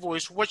passive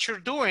voice, what you're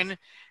doing,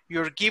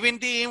 you're giving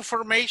the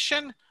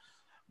information,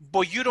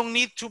 but you don't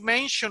need to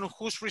mention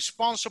who's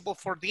responsible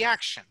for the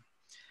action.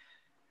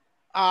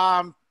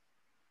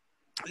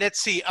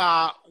 Let's see,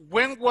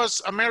 when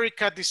was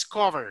America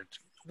discovered?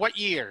 What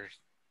year?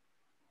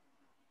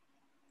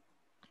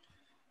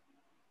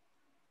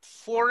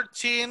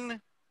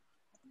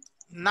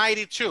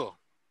 1492.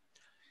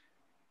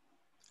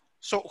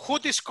 So who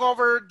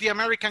discovered the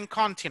American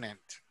continent?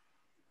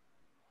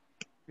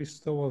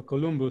 Christopher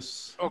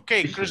Columbus.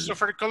 Okay,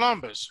 Christopher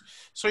Columbus.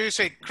 So you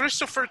say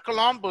Christopher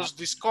Columbus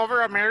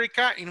discovered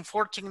America in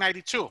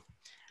 1492.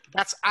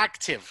 That's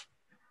active.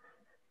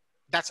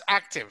 That's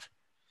active.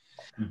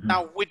 Mm-hmm.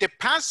 Now with the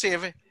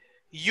passive,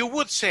 you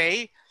would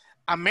say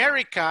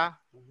America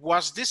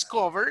was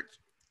discovered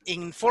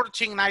in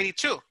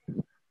 1492.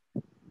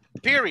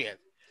 Period.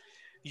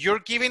 You're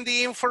giving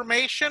the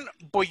information,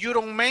 but you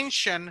don't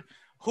mention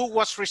who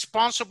was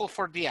responsible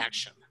for the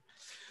action.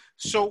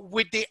 So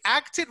with the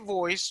active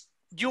voice,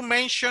 you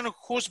mention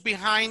who's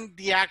behind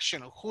the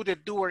action, who the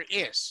doer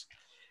is.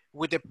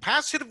 With the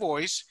passive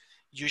voice,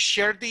 you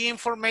share the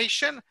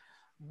information,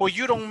 but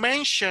you don't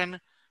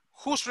mention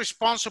who's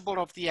responsible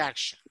of the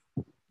action.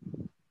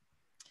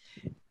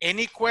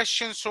 Any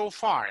questions so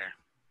far?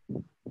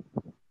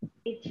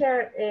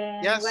 Teacher,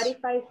 yes. What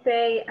if I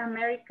say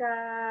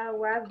America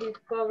was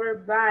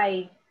discovered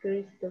by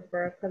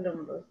Christopher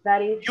Columbus?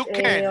 That is you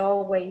can.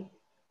 Always.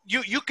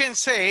 You can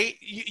say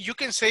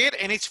it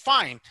and it's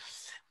fine.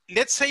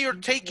 Let's say you're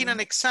taking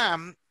an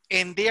exam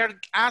and they are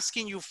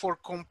asking you for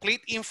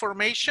complete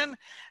information,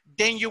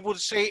 then you would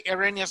say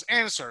Erenia's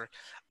answer.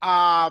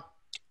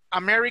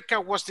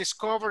 America was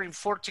discovered in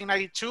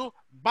 1492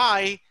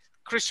 by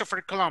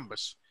Christopher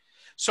Columbus.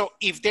 So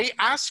if they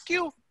ask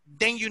you,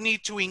 then you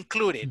need to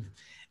include it.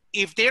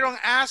 If they don't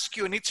ask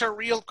you and it's a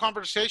real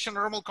conversation,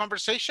 normal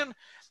conversation,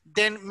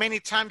 then many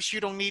times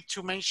you don't need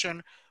to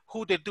mention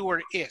who the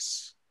doer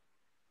is.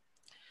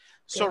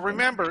 So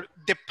remember,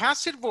 the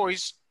passive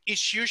voice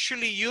is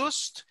usually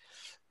used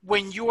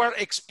when you are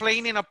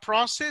explaining a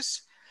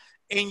process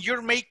and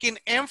you're making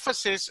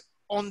emphasis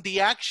on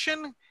the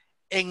action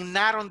and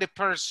not on the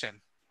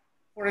person.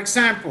 For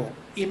example,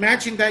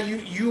 imagine that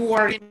you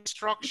are in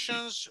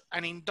instructions,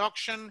 an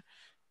induction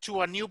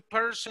to a new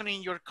person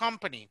in your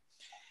company.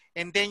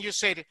 And then you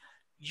said,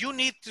 you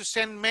need to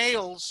send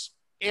mails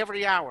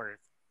every hour.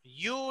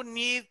 You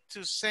need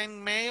to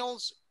send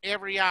mails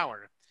every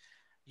hour.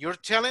 You're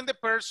telling the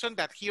person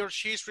that he or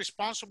she is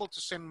responsible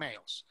to send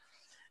mails.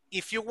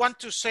 If you want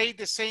to say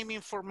the same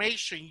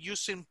information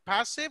using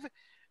passive,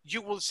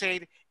 you will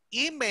say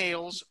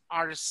emails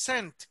are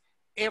sent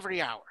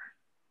every hour.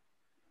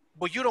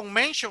 But you don't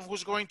mention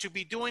who's going to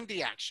be doing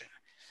the action.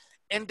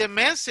 And the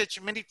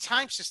message many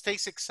times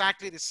stays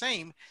exactly the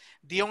same.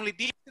 The only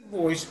different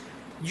voice,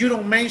 you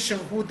don't mention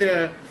who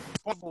the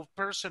responsible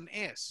person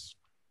is.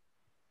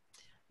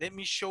 Let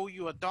me show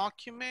you a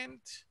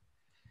document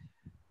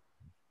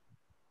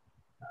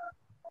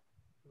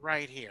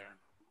right here.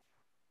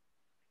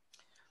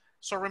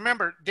 So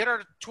remember, there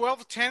are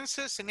 12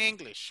 tenses in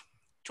English,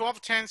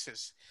 12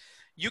 tenses.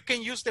 You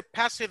can use the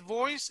passive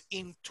voice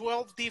in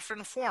 12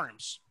 different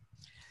forms.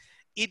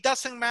 It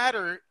doesn't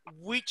matter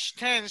which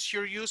tense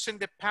you're using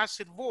the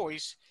passive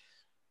voice,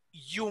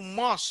 you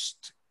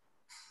must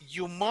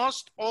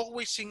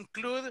always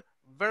include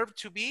verb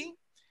to be,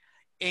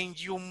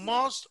 and you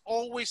must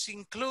always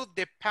include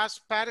the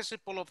past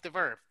participle of the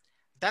verb.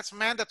 That's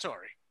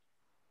mandatory.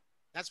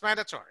 That's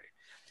mandatory.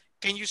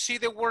 Can you see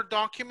the Word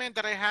document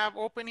that I have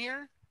open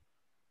here?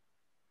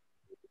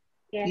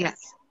 Yes.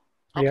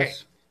 Okay.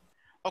 Yes.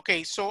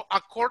 Okay, so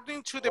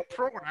according to the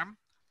program,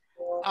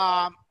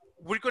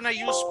 we're gonna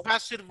use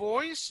passive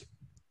voice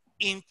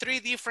in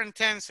 3 different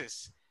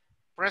tenses: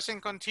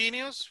 present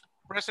continuous,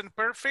 present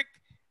perfect,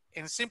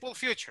 and simple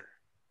future.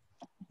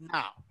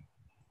 Now,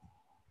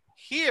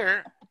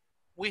 here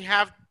we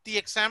have the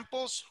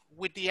examples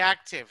with the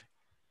active.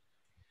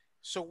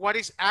 So what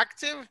is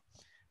active?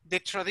 The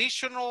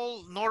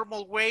traditional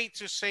normal way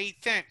to say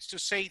things.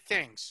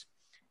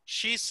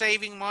 She's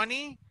saving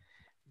money,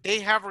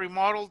 they have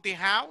remodeled the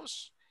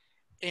house,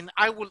 and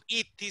I will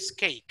eat this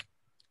cake.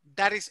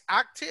 That is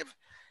active.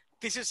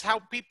 This is how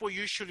people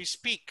usually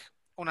speak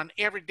on an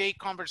everyday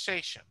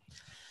conversation.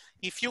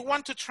 If you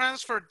want to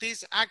transfer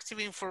this active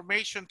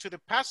information to the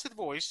passive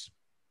voice,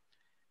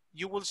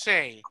 you will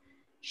say,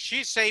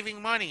 she's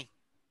saving money.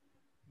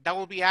 That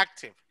will be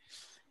active.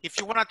 If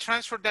you want to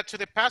transfer that to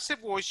the passive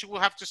voice, you will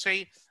have to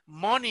say,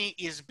 money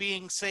is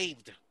being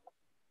saved.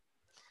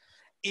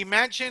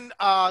 Imagine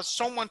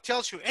someone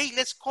tells you, hey,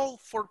 let's call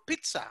for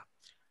pizza.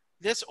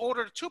 let's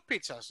order 2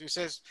 pizzas. He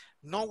says,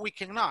 no, we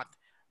cannot.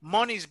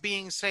 Money is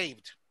being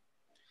saved.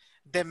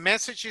 The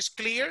message is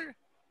clear,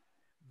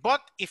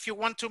 but if you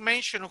want to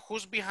mention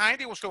who's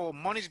behind it, we'll say, oh,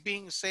 money is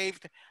being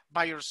saved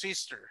by your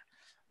sister.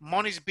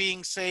 Money is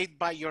being saved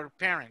by your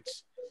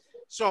parents.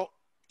 So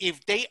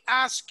if they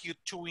ask you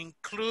to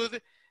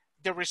include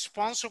the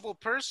responsible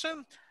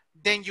person,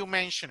 then you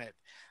mention it.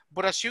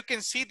 But as you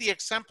can see, the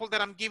example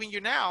that I'm giving you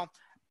now,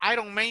 I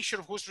don't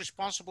mention who's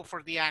responsible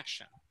for the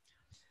action.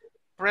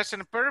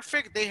 Present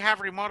perfect, they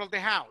have remodeled the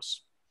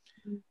house.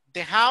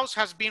 The house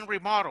has been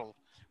remodeled.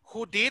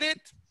 Who did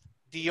it?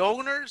 The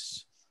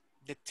owners,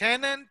 the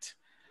tenant,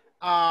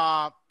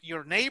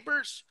 your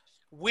neighbors.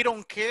 We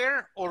don't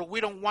care or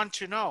we don't want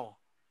to know.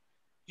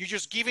 You're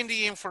just giving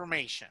the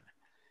information.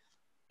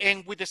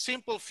 And with the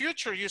simple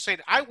future, you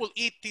said, I will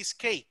eat this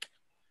cake.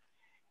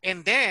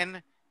 And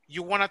then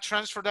you want to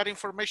transfer that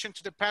information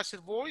to the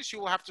passive voice, you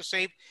will have to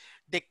say,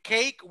 the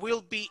cake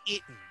will be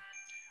eaten.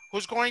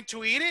 Who's going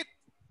to eat it?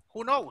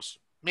 Who knows?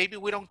 Maybe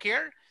we don't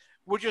care.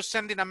 We're just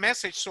sending a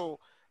message so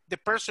the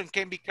person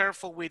can be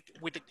careful with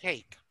the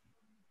cake.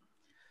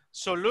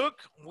 So look,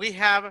 we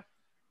have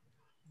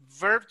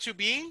verb to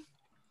be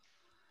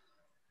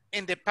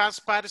in the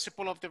past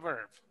participle of the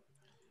verb.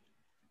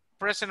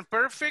 Present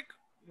perfect,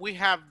 we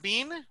have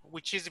been,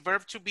 which is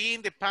verb to be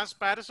in the past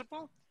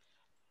participle.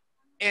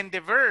 And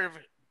the verb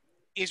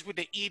is with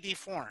the ed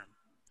form.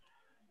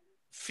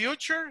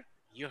 Future,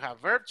 you have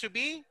verb to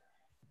be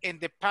in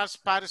the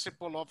past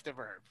participle of the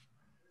verb.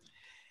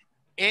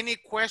 Any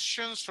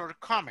questions or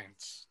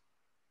comments?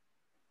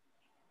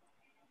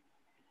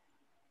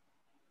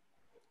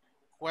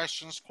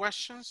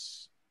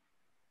 Questions?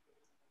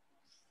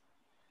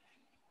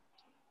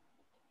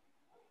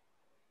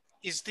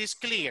 Is this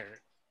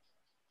clear?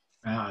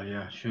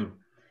 Yeah, sure.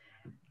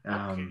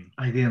 Okay.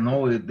 I didn't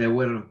know if they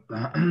were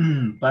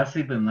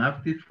passive and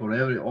active for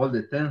all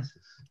the tenses.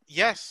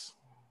 Yes.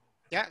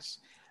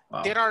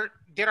 Wow.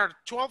 There are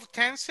 12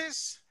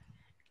 tenses,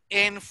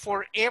 and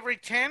for every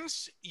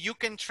tense, you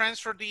can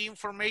transfer the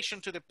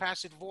information to the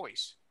passive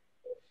voice.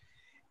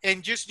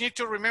 And just need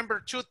to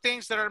remember 2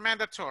 things that are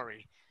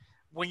mandatory.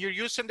 When you're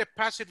using the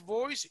passive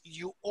voice,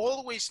 you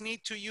always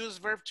need to use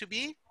verb to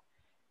be,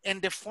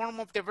 and the form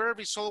of the verb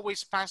is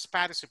always past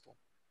participle.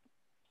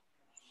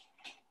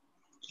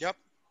 Yep.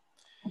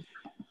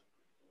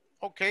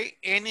 Okay,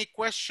 any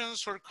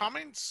questions or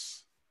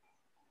comments?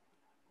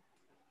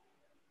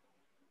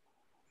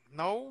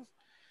 No?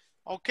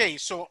 Okay,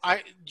 so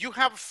you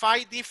have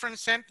 5 different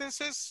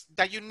sentences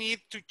that you need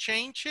to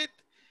change it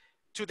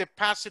to the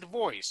passive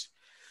voice.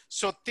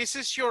 So this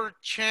is your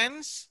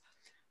chance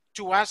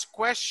to ask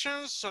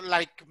questions. So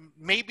like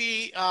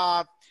maybe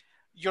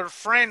your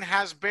friend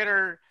has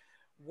better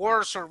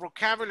words or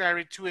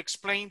vocabulary to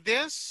explain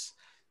this.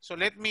 So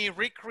let me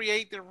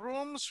recreate the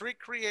rooms,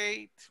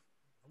 recreate,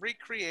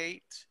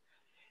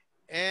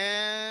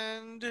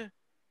 and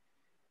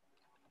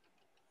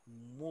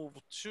move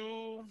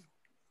to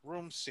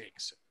room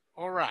 6.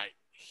 All right,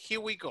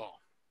 here we go.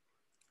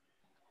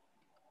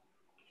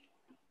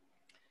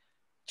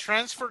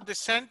 Transfer the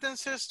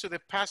sentences to the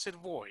passive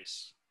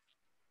voice.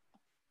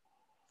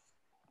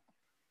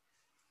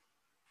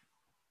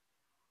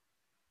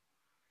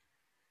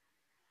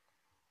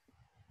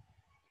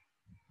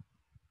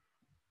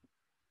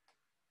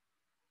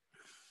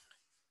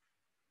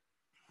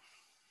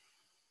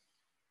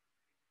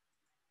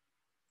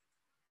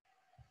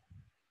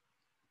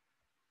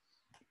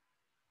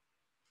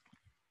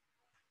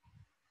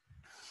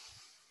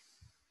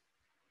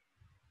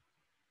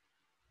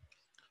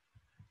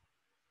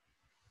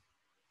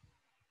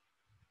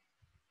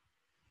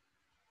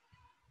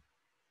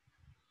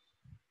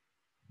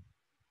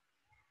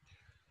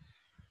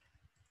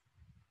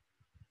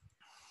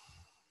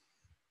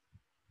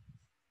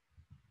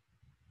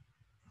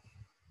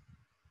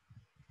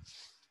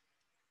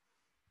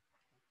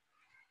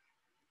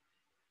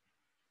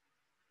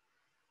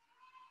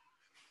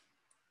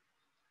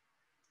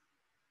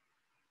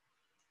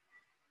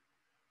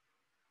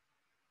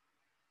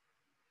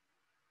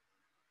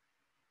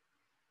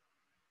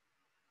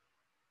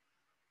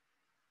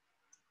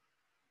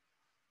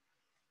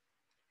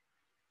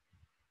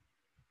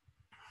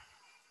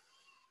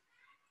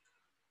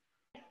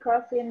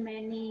 Causing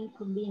many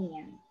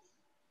inconvenience.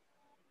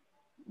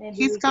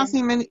 He's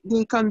causing many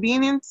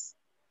inconvenience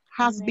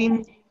has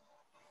been.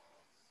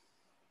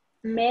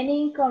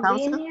 Many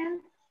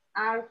inconvenience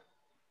are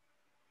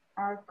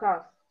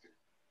caused.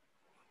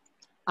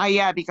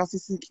 Yeah, because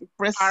it's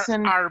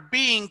present. Are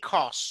being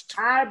caused.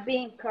 Are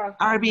being caused.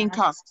 Are being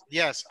caused.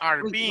 Yes,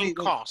 are being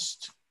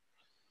caused.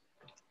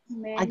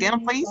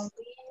 Again, please.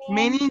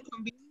 Many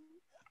inconvenience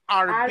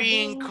are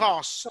being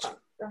caused.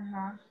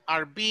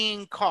 Are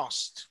being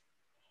caused.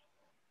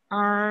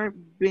 Are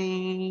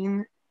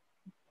being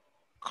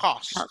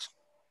cost.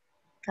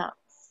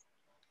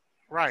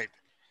 Right.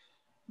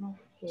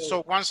 Okay.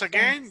 So once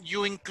again,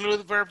 you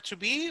include verb to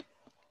be,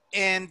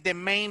 and the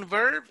main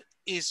verb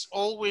is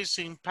always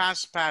in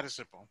past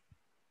participle.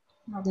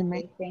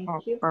 Okay, thank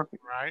you.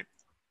 Perfect. Right.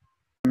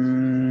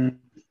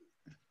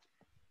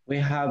 We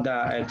have the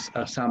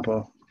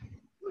example.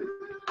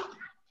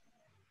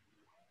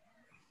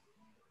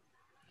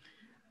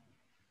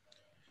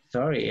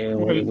 Sorry,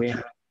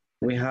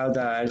 we have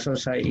the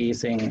exercise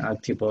is in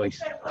active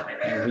voice,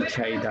 and we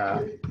try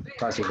the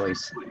passive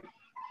voice.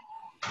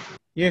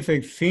 Yes, I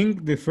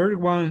think the first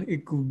one,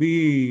 it could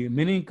be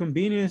many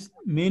inconvenience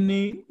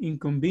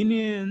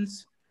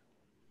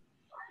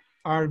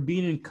are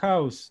being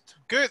caused.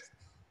 Good.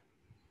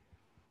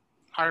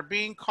 Are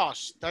being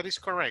caused. That is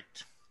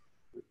correct.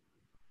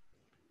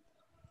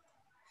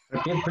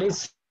 Repeat,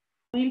 please.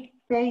 Will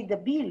pay the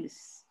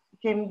bills.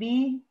 Can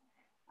be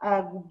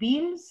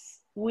bills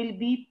will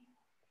be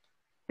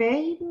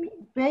paying.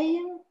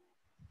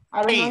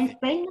 I don't know if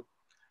paying.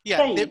 Yeah,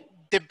 paid.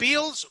 the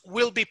bills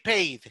will be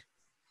paid.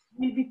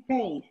 Will be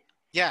paid.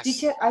 Yes.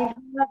 Teacher, I have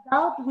a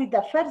doubt with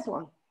the first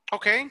one.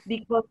 Okay.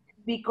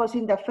 Because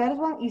in the first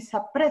one is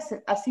a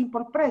present, a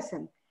simple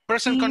present.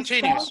 Present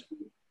continuous.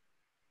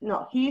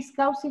 He is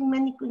causing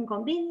many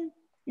inconvenience.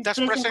 That's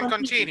present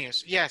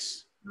continuous.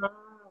 Yes.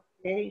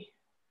 Okay.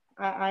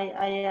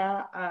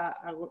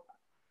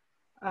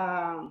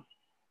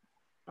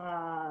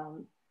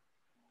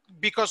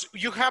 Because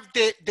you have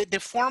the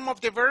form of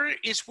the verb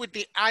is with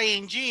the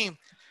ing,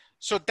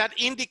 so that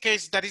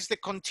indicates that is the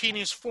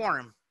continuous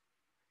form.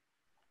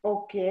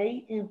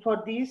 Okay, and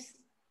for this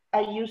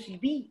I use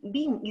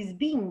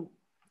being.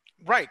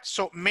 Right,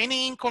 so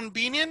many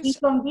inconvenience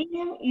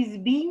is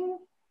being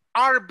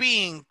are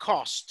being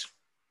caused.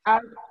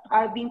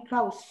 Are being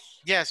caused.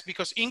 Yes,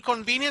 because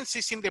inconvenience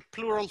is in the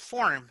plural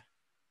form.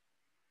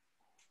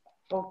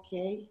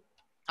 Okay.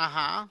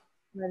 Uh-huh.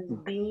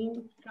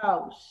 Being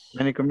caused.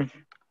 Many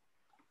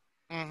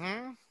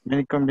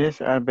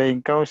inconveniences are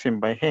being caused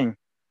by him.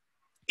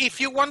 If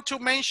you want to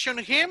mention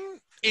him,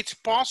 it's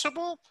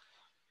possible.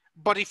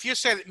 But if you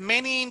said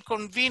many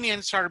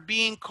inconveniences are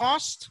being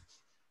caused,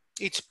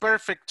 it's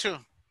perfect too.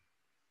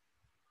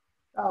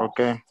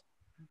 Okay.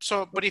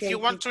 So, but if you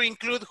want to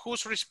include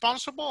who's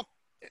responsible,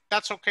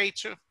 that's okay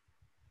too.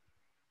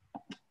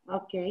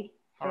 Okay.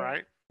 All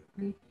right.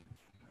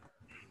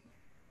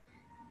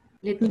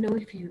 Let me know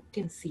if you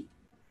can see.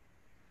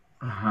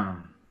 Uh-huh.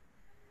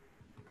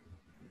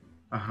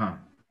 Uh-huh.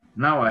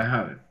 Now I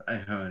have it. I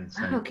have it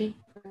inside. Okay.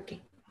 Okay.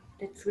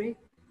 That's great.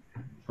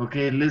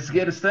 Okay, let's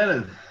get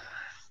started.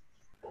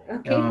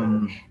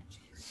 Okay.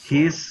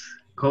 He's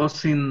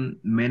causing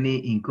many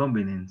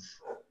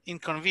inconvenience.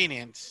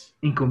 Inconvenience.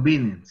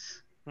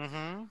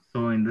 Mm-hmm.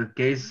 So in that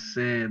case,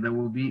 there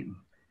will be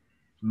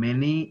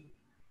many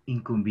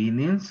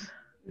inconvenience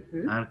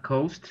are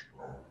caused.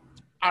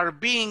 Are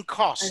being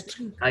caused.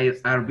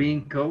 Are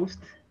being caused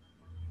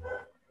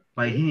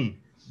by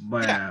him.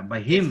 By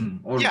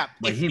him.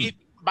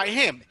 By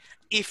him.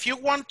 If you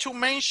want to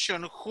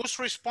mention who's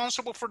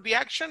responsible for the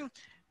action,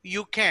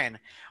 you can.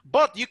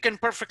 But you can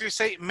perfectly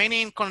say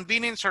many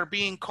inconveniences are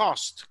being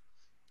caused.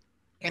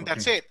 And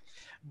that's it.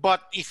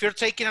 But if you're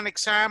taking an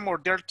exam or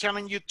they're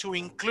telling you to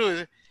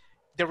include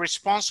the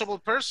responsible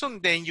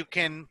person, then you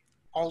can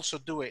also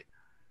do it.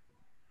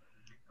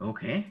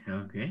 Okay,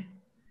 okay.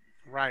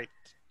 Right.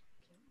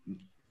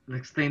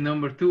 Next thing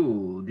number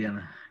 2,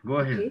 Diana. Go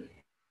ahead.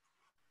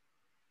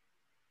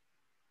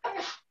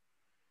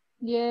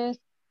 Yes.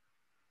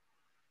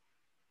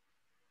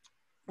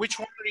 Which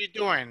one are you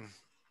doing?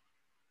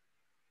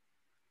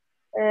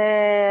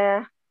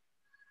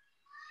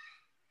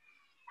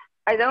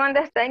 I don't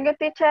understand you,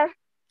 teacher.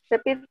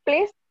 Repeat,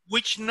 please.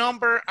 Which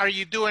number are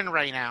you doing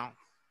right now?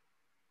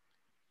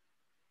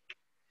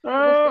 We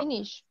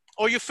finished.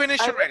 Oh, you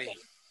finished already?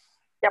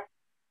 Yep.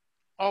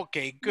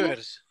 Okay,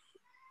 good.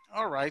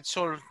 All right,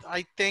 so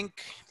I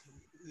think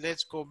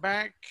let's go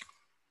back.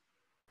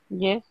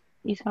 Yes,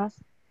 it has.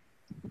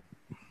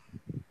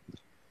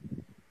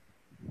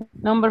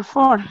 Number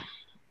 4.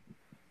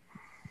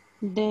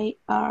 They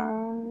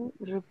are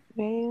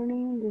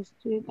repairing the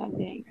street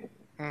again.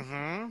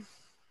 Mm-hmm.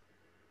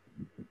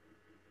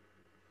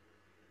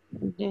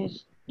 The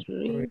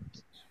street.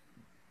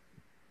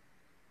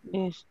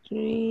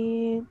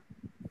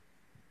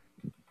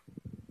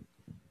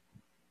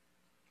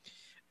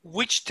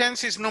 Which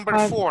tense is number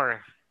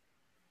 4?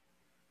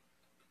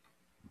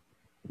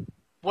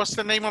 What's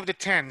the name of the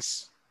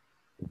tense?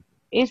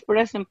 It's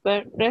present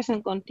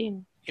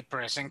continuous. A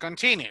present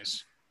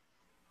continuous.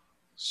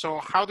 So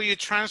how do you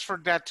transfer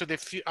that to the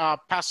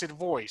passive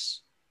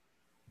voice?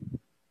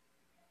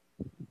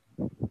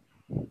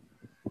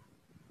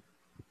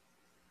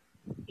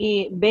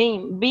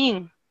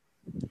 Being.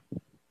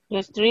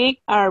 The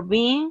streets are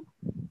being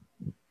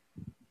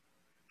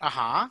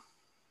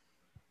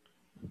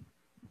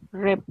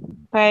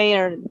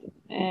repaired.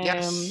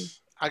 Yes,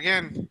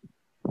 again.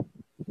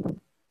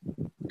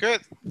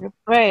 Good.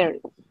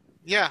 Repaired.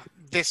 Yeah,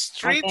 the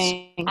streets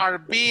are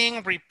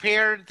being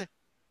repaired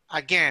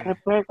again.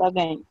 Repaired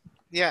again.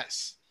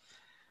 Yes.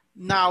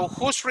 Now,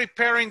 who's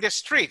repairing the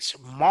streets?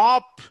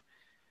 MOP,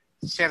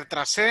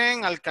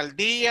 Sertrasen,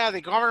 Alcaldía,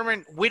 the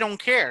government, we don't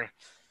care.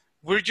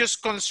 We're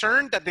just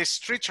concerned that the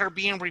streets are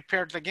being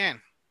repaired again.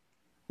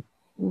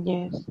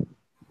 Yes.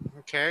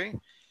 Okay.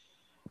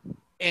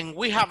 and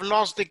we have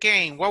lost the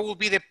game, what will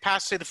be the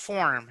passive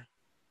form?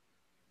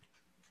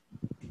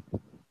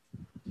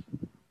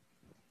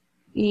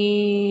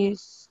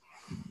 Is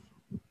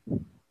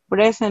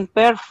present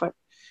perfect.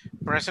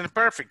 Present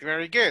perfect,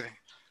 very good.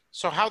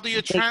 So how do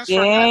you The transfer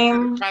that to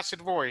game, the passive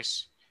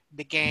voice?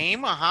 The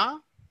game,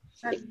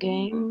 the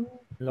game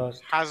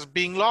Lost. has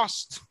been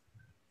lost.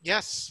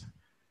 Yes,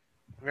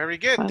 very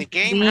good. has The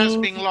game has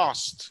been been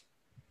lost.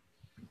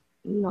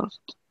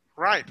 lost.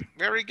 Right,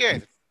 very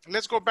good.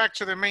 Let's go back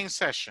to the main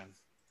session.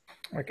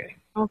 Okay.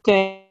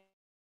 Okay.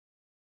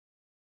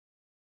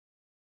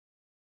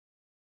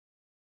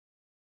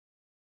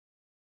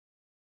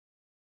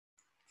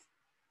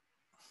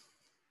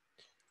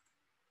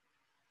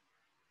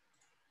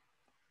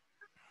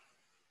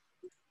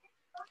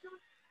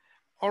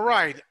 All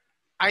right,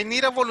 I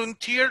need a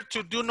volunteer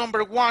to do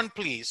number 1,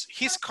 please.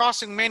 He's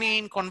causing many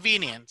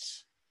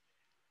inconvenience.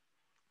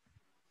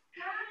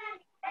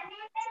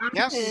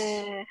 Yes.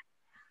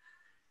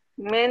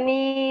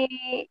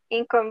 Many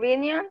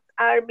inconvenience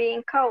are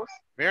being caused.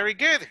 Very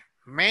good.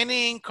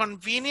 Many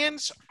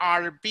inconvenience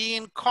are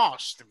being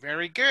caused.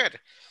 Very good.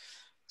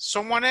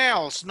 Someone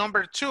else,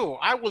 number 2,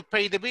 I will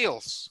pay the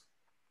bills.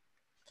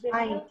 The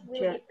bills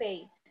will be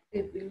paid.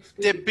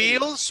 The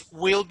bills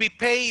will be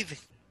paid.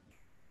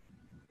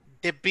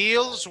 The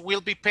bills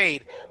will be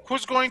paid.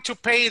 Who's going to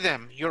pay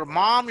them? Your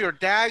mom, your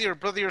dad, your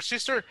brother, your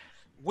sister?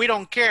 We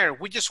don't care.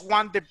 We just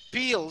want the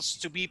bills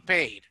to be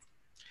paid.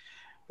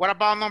 What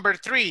about number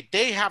 3?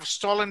 They have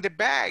stolen the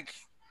bag.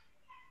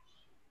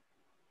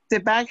 The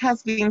bag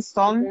has been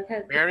stolen.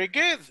 Very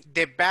good.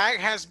 The bag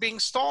has been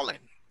stolen.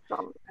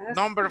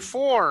 Number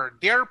 4,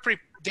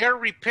 they're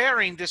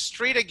repairing the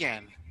street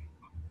again.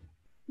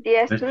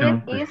 The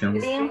street is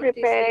being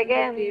repaired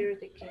again.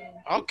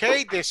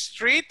 Okay, the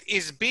street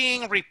is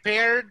being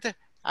repaired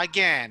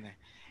again.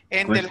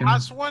 And Question. the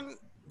last one,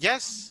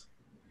 yes?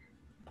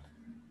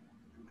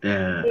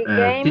 The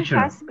game teacher.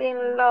 has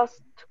been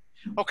lost.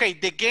 Okay,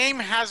 the game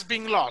has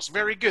been lost.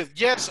 Very good.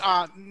 Yes,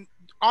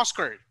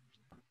 Oscar.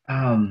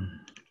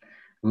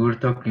 We were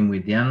talking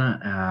with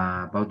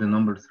Diana about the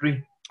number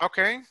 3.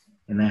 Okay.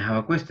 And I have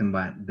a question,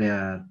 but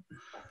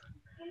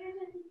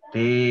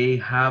they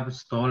have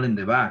stolen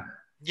the bag.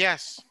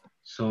 Yes.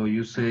 So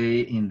you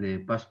say in the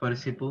past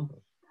participle,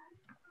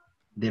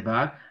 the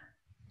bag,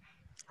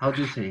 how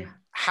do you say?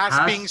 Has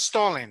been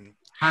stolen.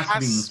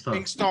 Has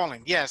been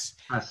stolen. Yes.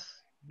 Has.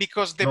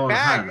 Because the No,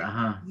 bag,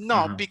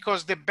 had,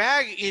 because the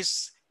bag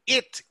is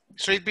it.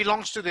 So it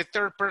belongs to the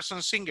third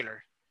person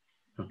singular.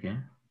 Okay.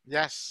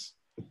 Yes.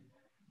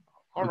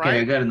 All okay,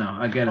 right. I got it now.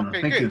 I got it now.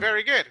 Okay, Thank good. you.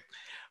 Very good.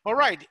 All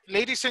right,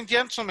 ladies and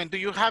gentlemen, do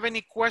you have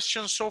any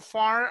questions so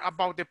far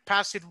about the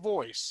passive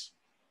voice?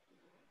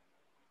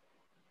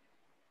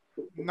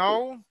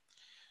 No?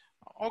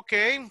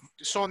 Okay,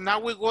 so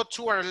now we go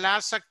to our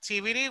last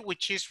activity,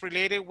 which is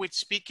related with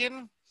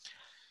speaking.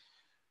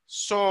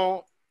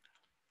 So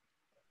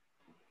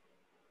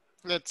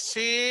let's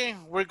see,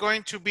 we're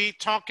going to be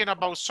talking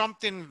about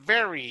something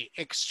very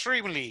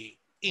extremely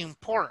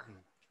important,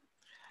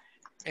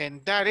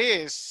 and that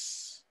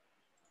is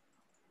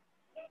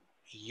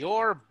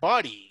your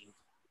body.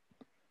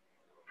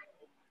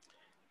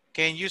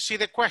 Can you see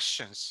the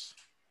questions?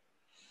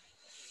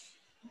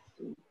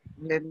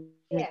 Let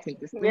me take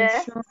the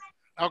Yes. screenshot.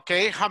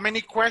 Okay, how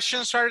many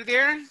questions are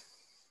there?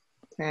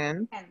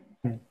 10.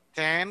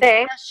 10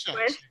 10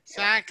 questions.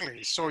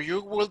 Exactly. So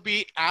you will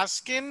be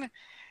asking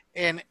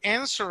and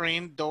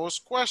answering those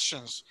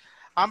questions.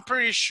 I'm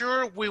pretty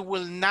sure we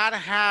will not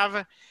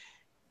have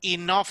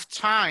enough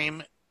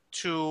time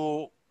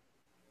to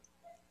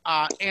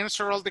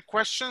answer all the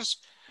questions,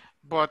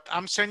 but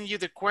I'm sending you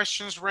the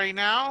questions right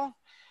now.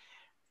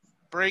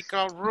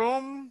 Breakout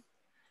room,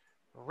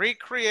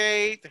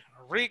 recreate,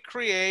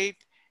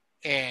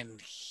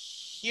 and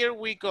here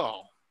we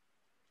go.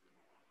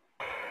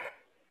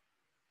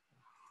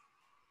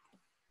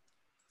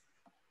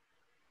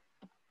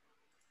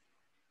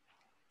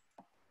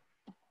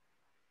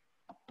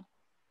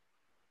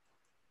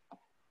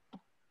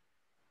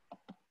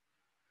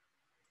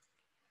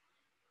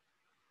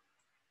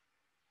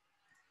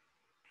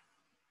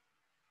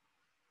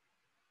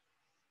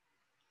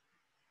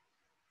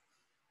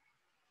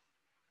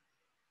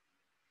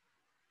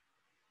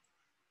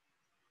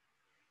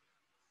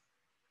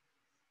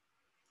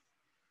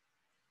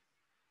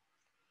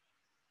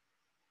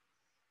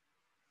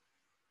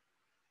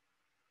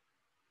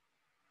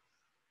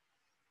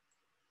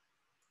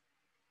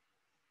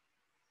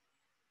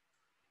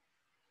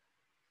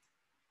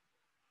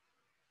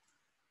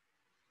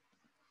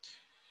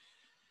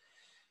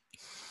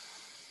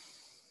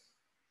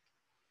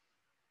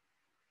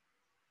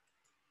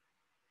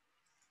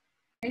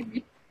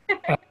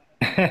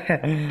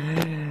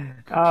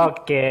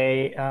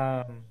 Okay.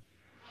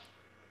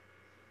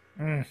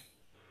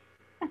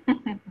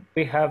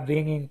 We have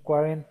been in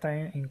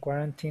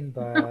quarantine,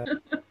 but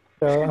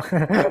so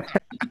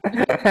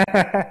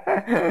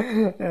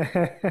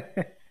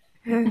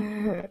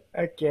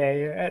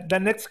okay. The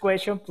next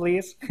question,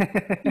 please.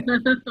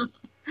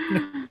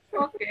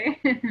 Okay.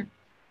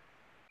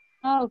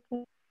 Oh,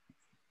 okay.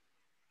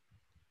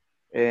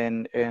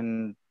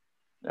 And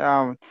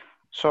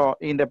so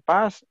in the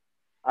past,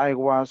 I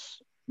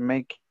was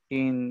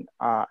making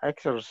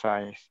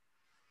exercise,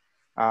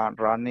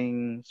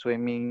 running,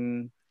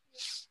 swimming,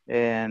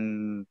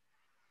 and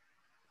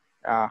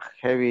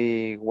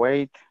heavy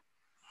weight.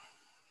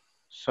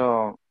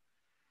 So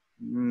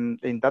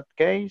in that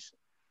case,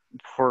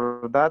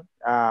 for that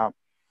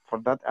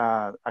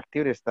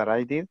activities that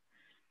I did,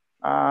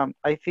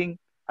 I think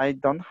I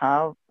don't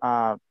have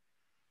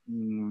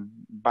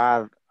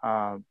bad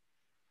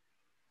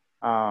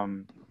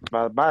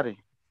bad body.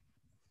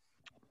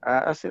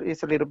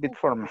 It's a little bit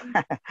formal.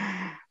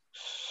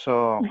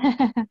 So,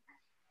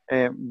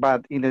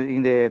 but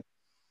in the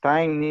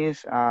time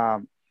is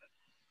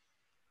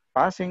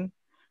passing,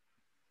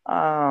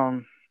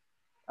 a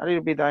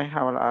little bit. I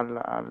have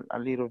a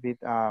little bit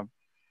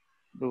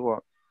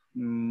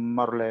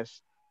more or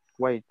less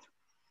weight.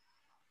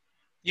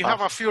 You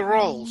have a few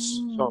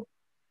roles. So,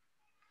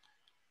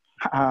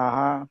 like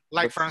that's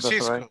right.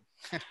 Francisco.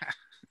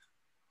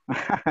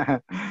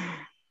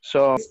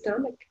 So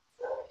Stomach.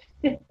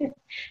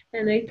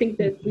 And I think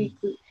that we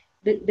could,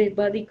 the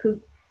body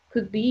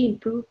could be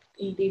improved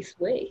in this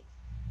way.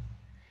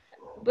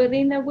 But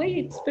in a way,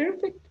 it's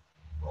perfect,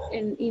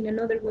 and in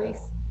another ways,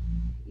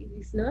 it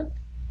is not.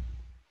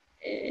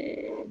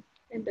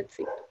 And that's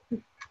it.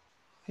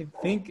 I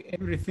think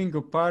every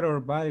single part of our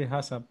body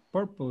has a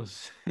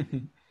purpose.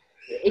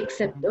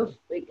 except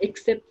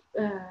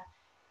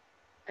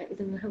I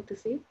don't know how to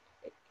say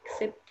it,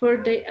 except for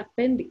the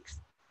appendix.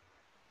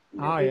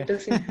 Oh, It yeah.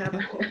 doesn't have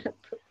a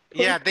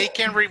Yeah, they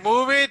can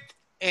remove it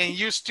and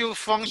you still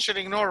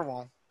functioning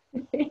normal.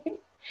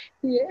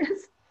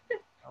 Yes.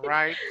 All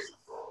right.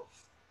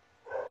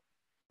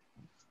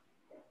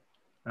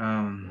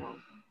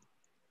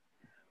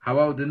 How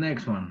about the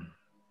next one?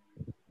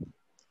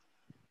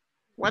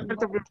 What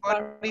part of your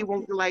body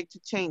would you like to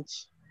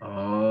change?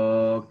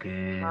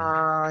 Okay.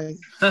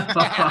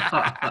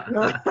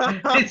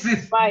 This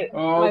is my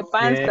okay.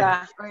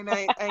 panza.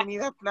 I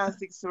need a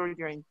plastic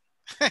surgery.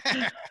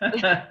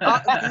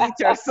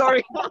 Teacher,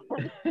 sorry.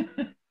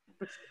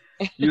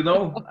 You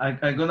know,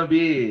 I'm gonna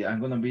be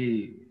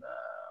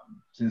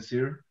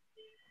sincere.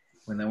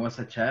 When I was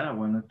a child, I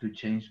wanted to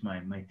change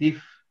my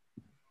teeth.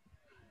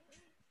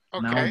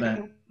 Okay. Now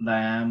that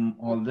I'm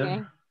older,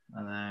 Okay.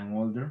 and I'm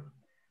older,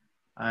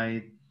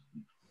 I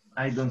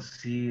don't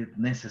see it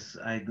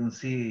I don't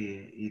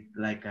see it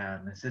like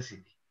a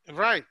necessity.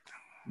 Right.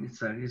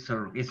 It's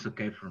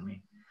okay for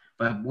me.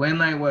 But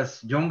when I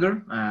was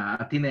younger,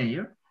 a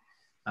teenager,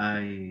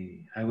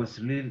 I was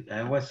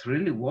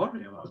really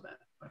worried about that.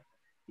 But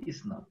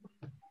it's not.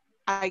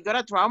 I got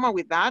a trauma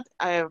with that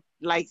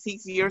like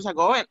 6 years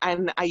ago,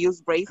 and I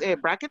used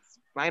brackets.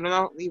 I don't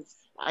know if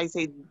I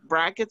say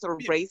brackets or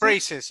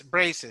braces.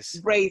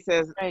 Braces. Right.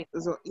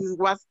 So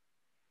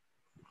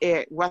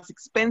it was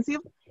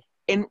expensive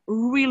and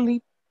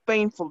really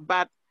painful.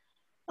 But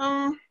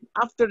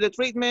after the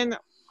treatment,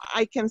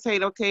 I can say,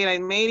 okay, I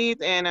made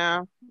it, and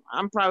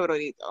I'm proud of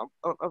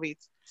it.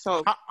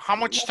 So how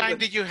much time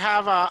did you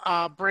have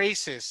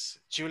braces,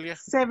 Julia?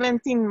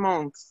 17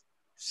 months.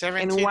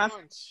 17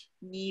 months.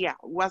 Yeah,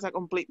 was a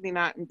completely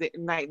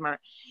nightmare.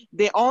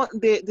 There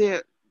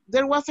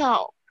was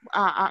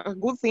a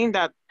good thing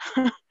that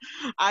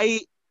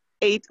I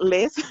ate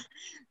less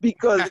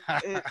because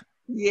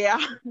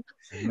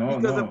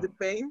because of the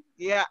pain.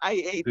 Yeah, I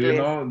ate Do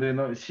you less.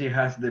 know she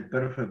has the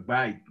perfect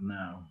bite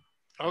now.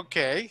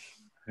 Okay.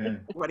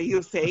 What do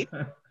you say?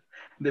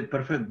 The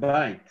perfect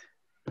bite.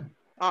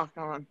 Oh,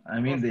 come on. I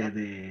mean,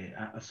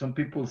 some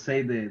people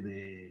say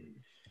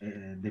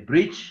the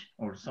bridge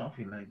or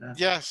something like that.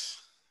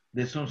 Yes.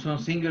 There's some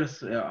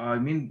singers. I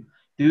mean,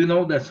 do you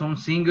know that some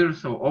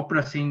singers or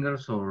opera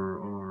singers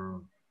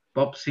or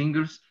pop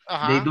singers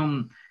they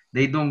don't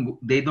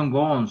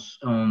go on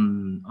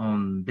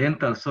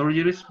dental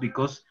surgeries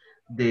because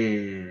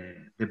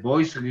the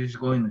voice is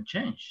going to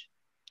change.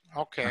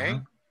 Okay.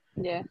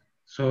 Yeah.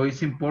 So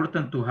it's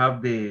important to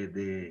have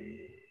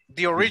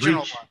the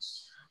original bridge.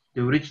 ones.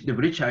 The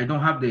bridge. I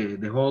don't have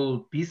the whole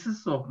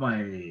pieces of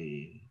my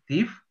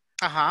teeth.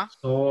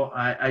 So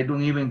I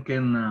don't even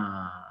can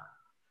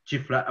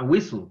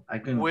whistle. I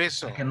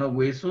cannot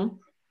whistle,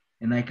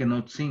 and I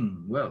cannot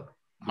sing well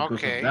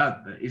because of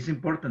that. But it's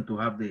important to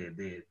have the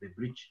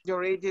bridge. The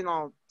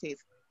original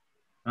teeth.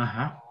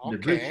 The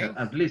bridge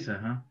at least.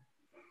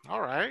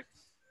 All right.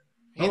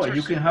 Oh,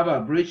 you can have a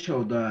bridge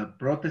or the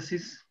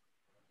prosthesis,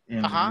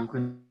 and you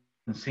can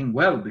sing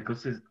well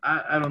because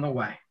I don't know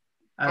why.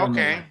 I don't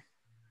know why.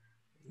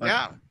 But,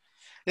 yeah.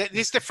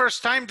 This is the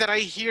first time that I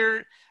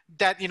hear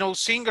that,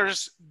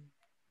 singers,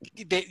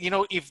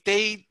 if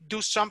they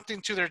do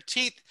something to their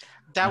teeth,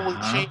 that will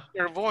change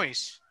their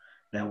voice.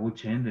 That will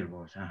change their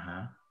voice.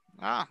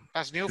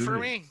 That's new for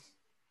me.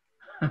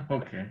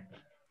 Okay.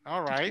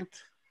 All right.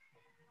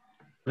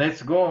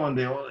 Let's go on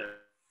the other.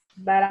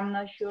 But I'm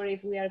not sure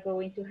if we are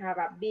going to have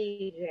a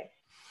big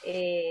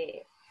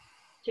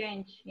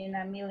change in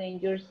a million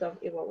years of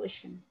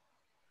evolution.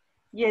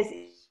 Yes,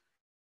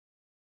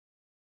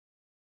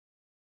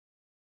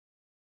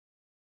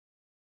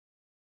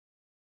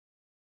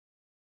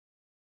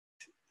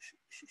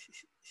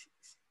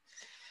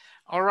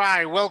 All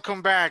right,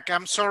 welcome back.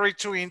 I'm sorry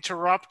to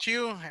interrupt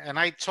you, and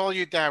I told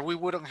you that we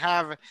wouldn't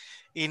have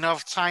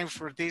enough time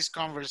for this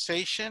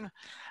conversation.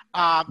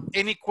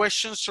 Any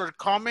questions or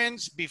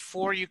comments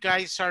before you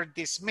guys are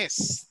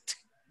dismissed?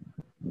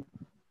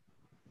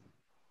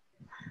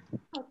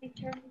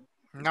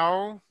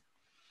 No?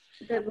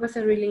 That was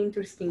a really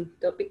interesting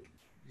topic.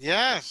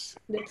 Yes.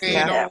 That's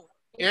You know,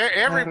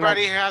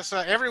 everybody has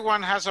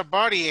everyone has a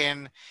body,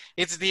 and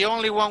it's the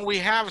only one we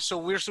have, so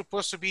we're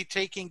supposed to be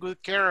taking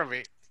good care of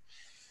it.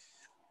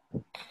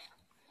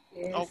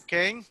 Yes.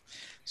 Okay,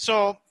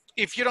 so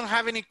if you don't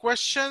have any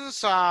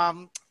questions,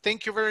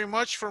 thank you very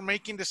much for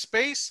making the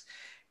space,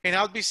 and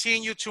I'll be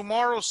seeing you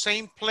tomorrow,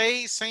 same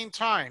place, same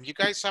time. You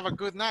guys have a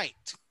good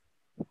night.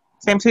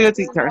 Same to you,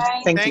 teachers.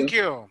 Thank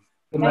you.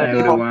 Good night,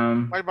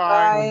 everyone.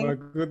 Bye-bye.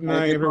 Good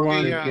night,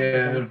 everyone. Take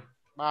care.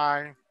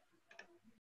 Bye.